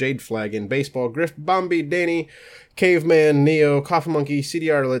Keith, Jade Flagon, Baseball, Griff, Bombi, Danny, Caveman, Neo, Coffee Monkey, CD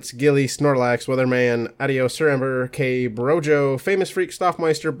Arlets, Gilly, Snorlax, Weatherman, Adios, Sir Ember, K, Brojo, Famous Freak,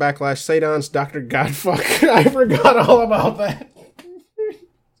 Stoffmeister, Backlash, Sadons, Dr. Godfuck. I forgot all about that.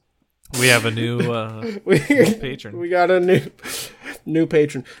 We have a new we patron. We got a new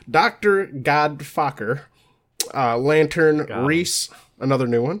patron, Dr. Godfucker, Lantern Got him. Reese, another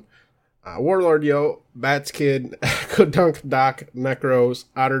new one. Warlord Yo, Bats Kid, Kodunk Doc, Necros,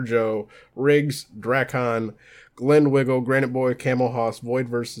 Otter Joe, Riggs, Drakon, Glenn Wiggle, Granite Boy, Camel Hoss, Void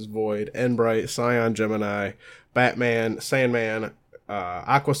vs. Void, Enbright, Scion Gemini, Batman, Sandman,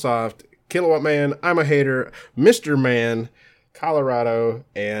 Aquasoft, Kilowatt Man, I'm a Hater, Mr. Man, Colorado,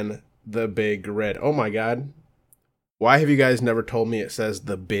 and the Big Red. Oh my god. Why have you guys never told me it says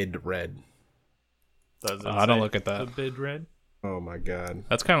the Bid Red? Does it I don't say look at that. The bid red. Oh my god.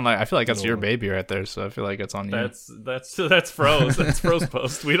 That's kind of like, I feel like that's your baby right there, so I feel like it's on you. That's Froze. That's Froze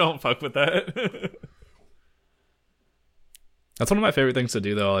post. We don't fuck with that. That's one of my favorite things to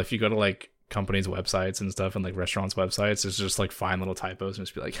do, though. If you go to like companies' websites and stuff, and like restaurants' websites, it's just like find little typos and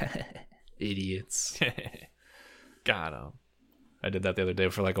just be like, idiots. Got him. I did that the other day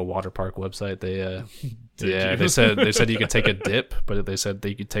for like a water park website. They you? they said you could take a dip, but they said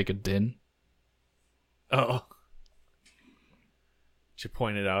they could take a din. Oh. Did you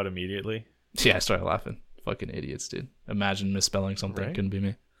point it out immediately? Yeah, I started laughing. Fucking idiots, dude. Imagine misspelling something. Right? Couldn't be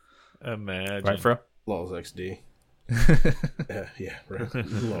me. Imagine. Right, Fro? Lols XD. Yeah, right.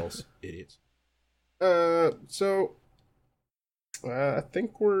 Lols. Idiots. So I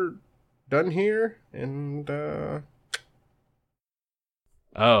think we're done here, and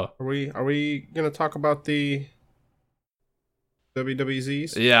Oh, are we gonna talk about the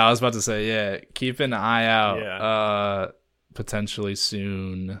WWZs? yeah. I was about to say, yeah. Keep an eye out. Yeah. Potentially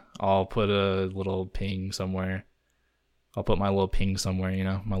soon, I'll put a little ping somewhere. I'll put my little ping somewhere. You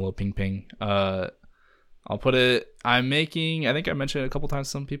know, my little ping. I'll put it. I'm making. I think I mentioned it a couple times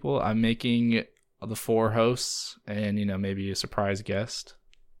to some people. I'm making the 4 hosts, and maybe a surprise guest.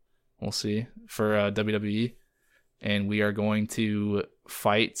 We'll see for WWE, and we are going to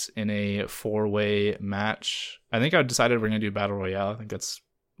fight in a 4-way match. I think I decided we're gonna do Battle Royale. I think that's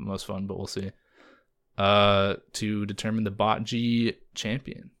the most fun, but we'll see. To determine the Bot G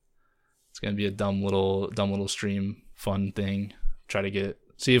champion. It's gonna be a dumb little stream fun thing. Try to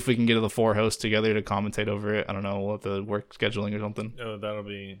see if we can get the 4 hosts together to commentate over it. I don't know, we'll have to work scheduling or something. Oh, that'll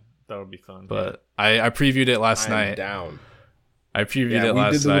be fun. But I previewed it last night. Down. I previewed it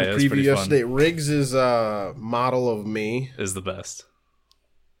last night. It was pretty fun. Yesterday. Riggs' model of me Is the best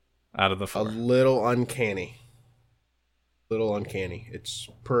out of the 4. a little uncanny. It's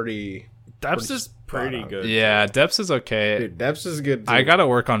pretty. Depps is pretty good. Yeah, Depths is okay. Dude, Depps is good. Too. I gotta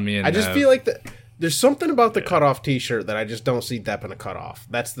work on me and I just Nev. feel like there's something about the cutoff T-shirt that I just don't see Depp in a cutoff.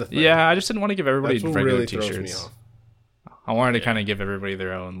 That's the thing. Yeah, I just didn't want to give everybody That's what regular really throws me t-shirts. off. I wanted to kind of give everybody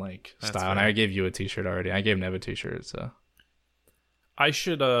their own like That's style, and fair. I gave you a t-shirt already. I gave Nev a t-shirt, so I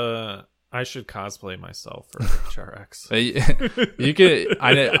should cosplay myself for HRX. you could.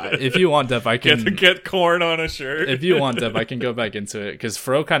 If you want, Dev, I can. Get corn on a shirt. If you want, Dev, I can go back into it because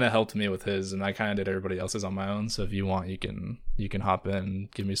Fro kind of helped me with his, and I kind of did everybody else's on my own. So if you want, you can hop in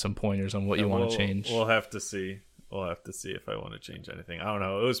and give me some pointers on what you want to change. We'll have to see. We'll have to see if I want to change anything. I don't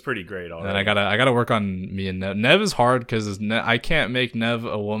know. It was pretty great already. And I gotta work on me and Nev. Nev is hard because I can't make Nev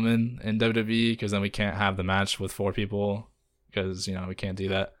a woman in WWE because then we can't have the match with 4 people because we can't do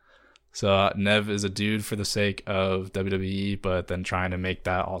that. So Nev is a dude for the sake of WWE, but then trying to make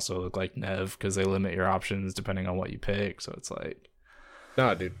that also look like Nev because they limit your options depending on what you pick. So it's like,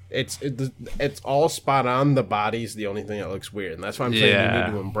 No, dude, it's all spot on. The body's the only thing that looks weird, and that's why I'm saying you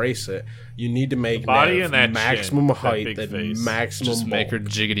need to embrace it. You need to make body Nev and that maximum chin, height, that big that face. maximum just make her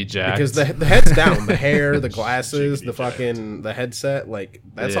bulk. jiggity jacked. Because the head's down, the hair, the glasses, Jiggity the fucking the headset, like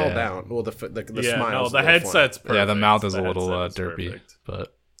that's all Yeah. down. Well, the yeah, smile. no, the headset's perfect. yeah, the mouth is a The little headset is derpy, perfect.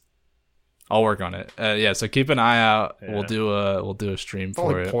 but I'll work on it. Yeah, so keep an eye out. Yeah. We'll do a stream for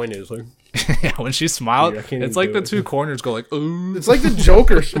Only it. point is like Yeah, when she smiled, Dude, I can't it's even like do the it. 2 corners go like, ooh. it's like the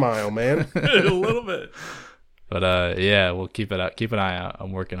Joker smile, man. a little bit. But yeah, we'll keep it out. Keep an eye out.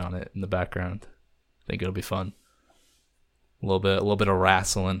 I'm working on it in the background. I think it'll be fun. A little bit of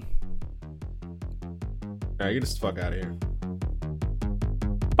wrestling. All right, get this fuck out of here.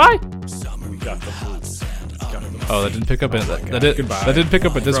 Bye. We got the boots. Oh, that didn't pick up. That didn't pick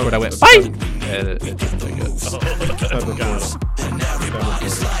up in Discord. I went Bro, bye. Yeah, it didn't pick up. Got him.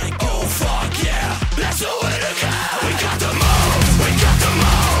 Let's do it again. We got the move.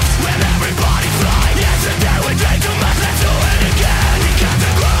 When everybody fly. Yesterday we drank too much. Let's do it again. We got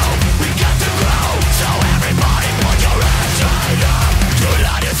the grow. So everybody put your hands high up.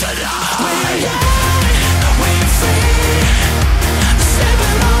 Tonight is the night. We're young, we're free.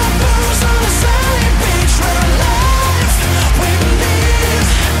 Sipping on booze on the same beach. We're alive. We believe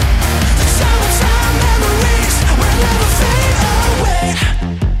the summertime memories will never fade away.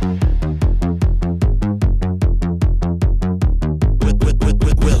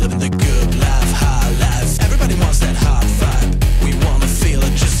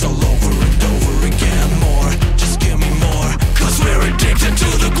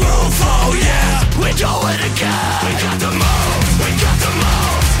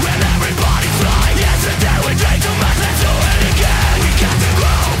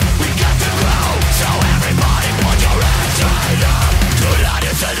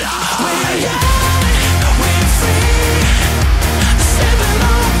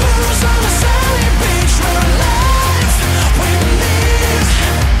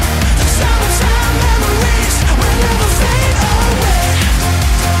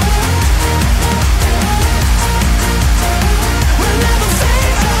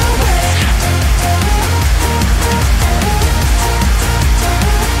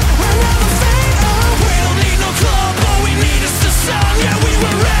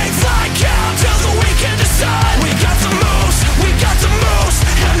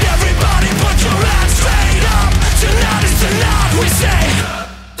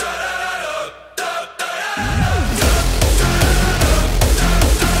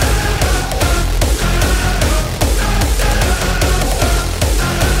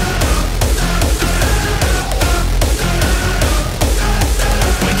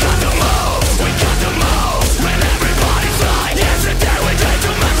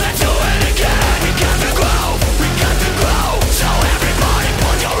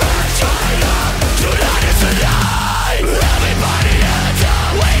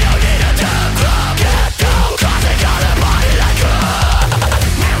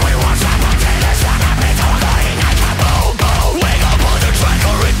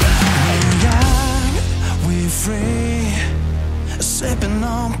 Sipping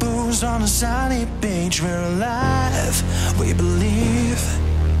on booze on a sunny beach, we're alive. We believe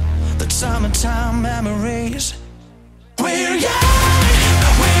that summertime memories. We're young,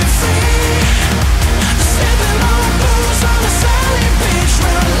 we're free. Sipping on booze on a sunny beach,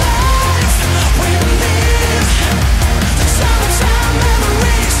 we're alive. We believe that summertime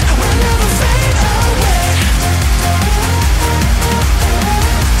memories will never fade away.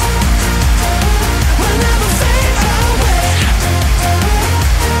 Will never fade away.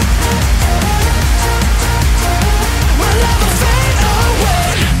 Will never fade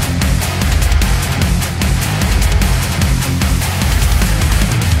away.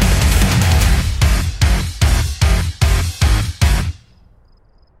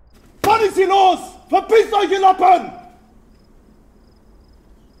 Wann ist sie los? Verpisst euch, ihr Lappen!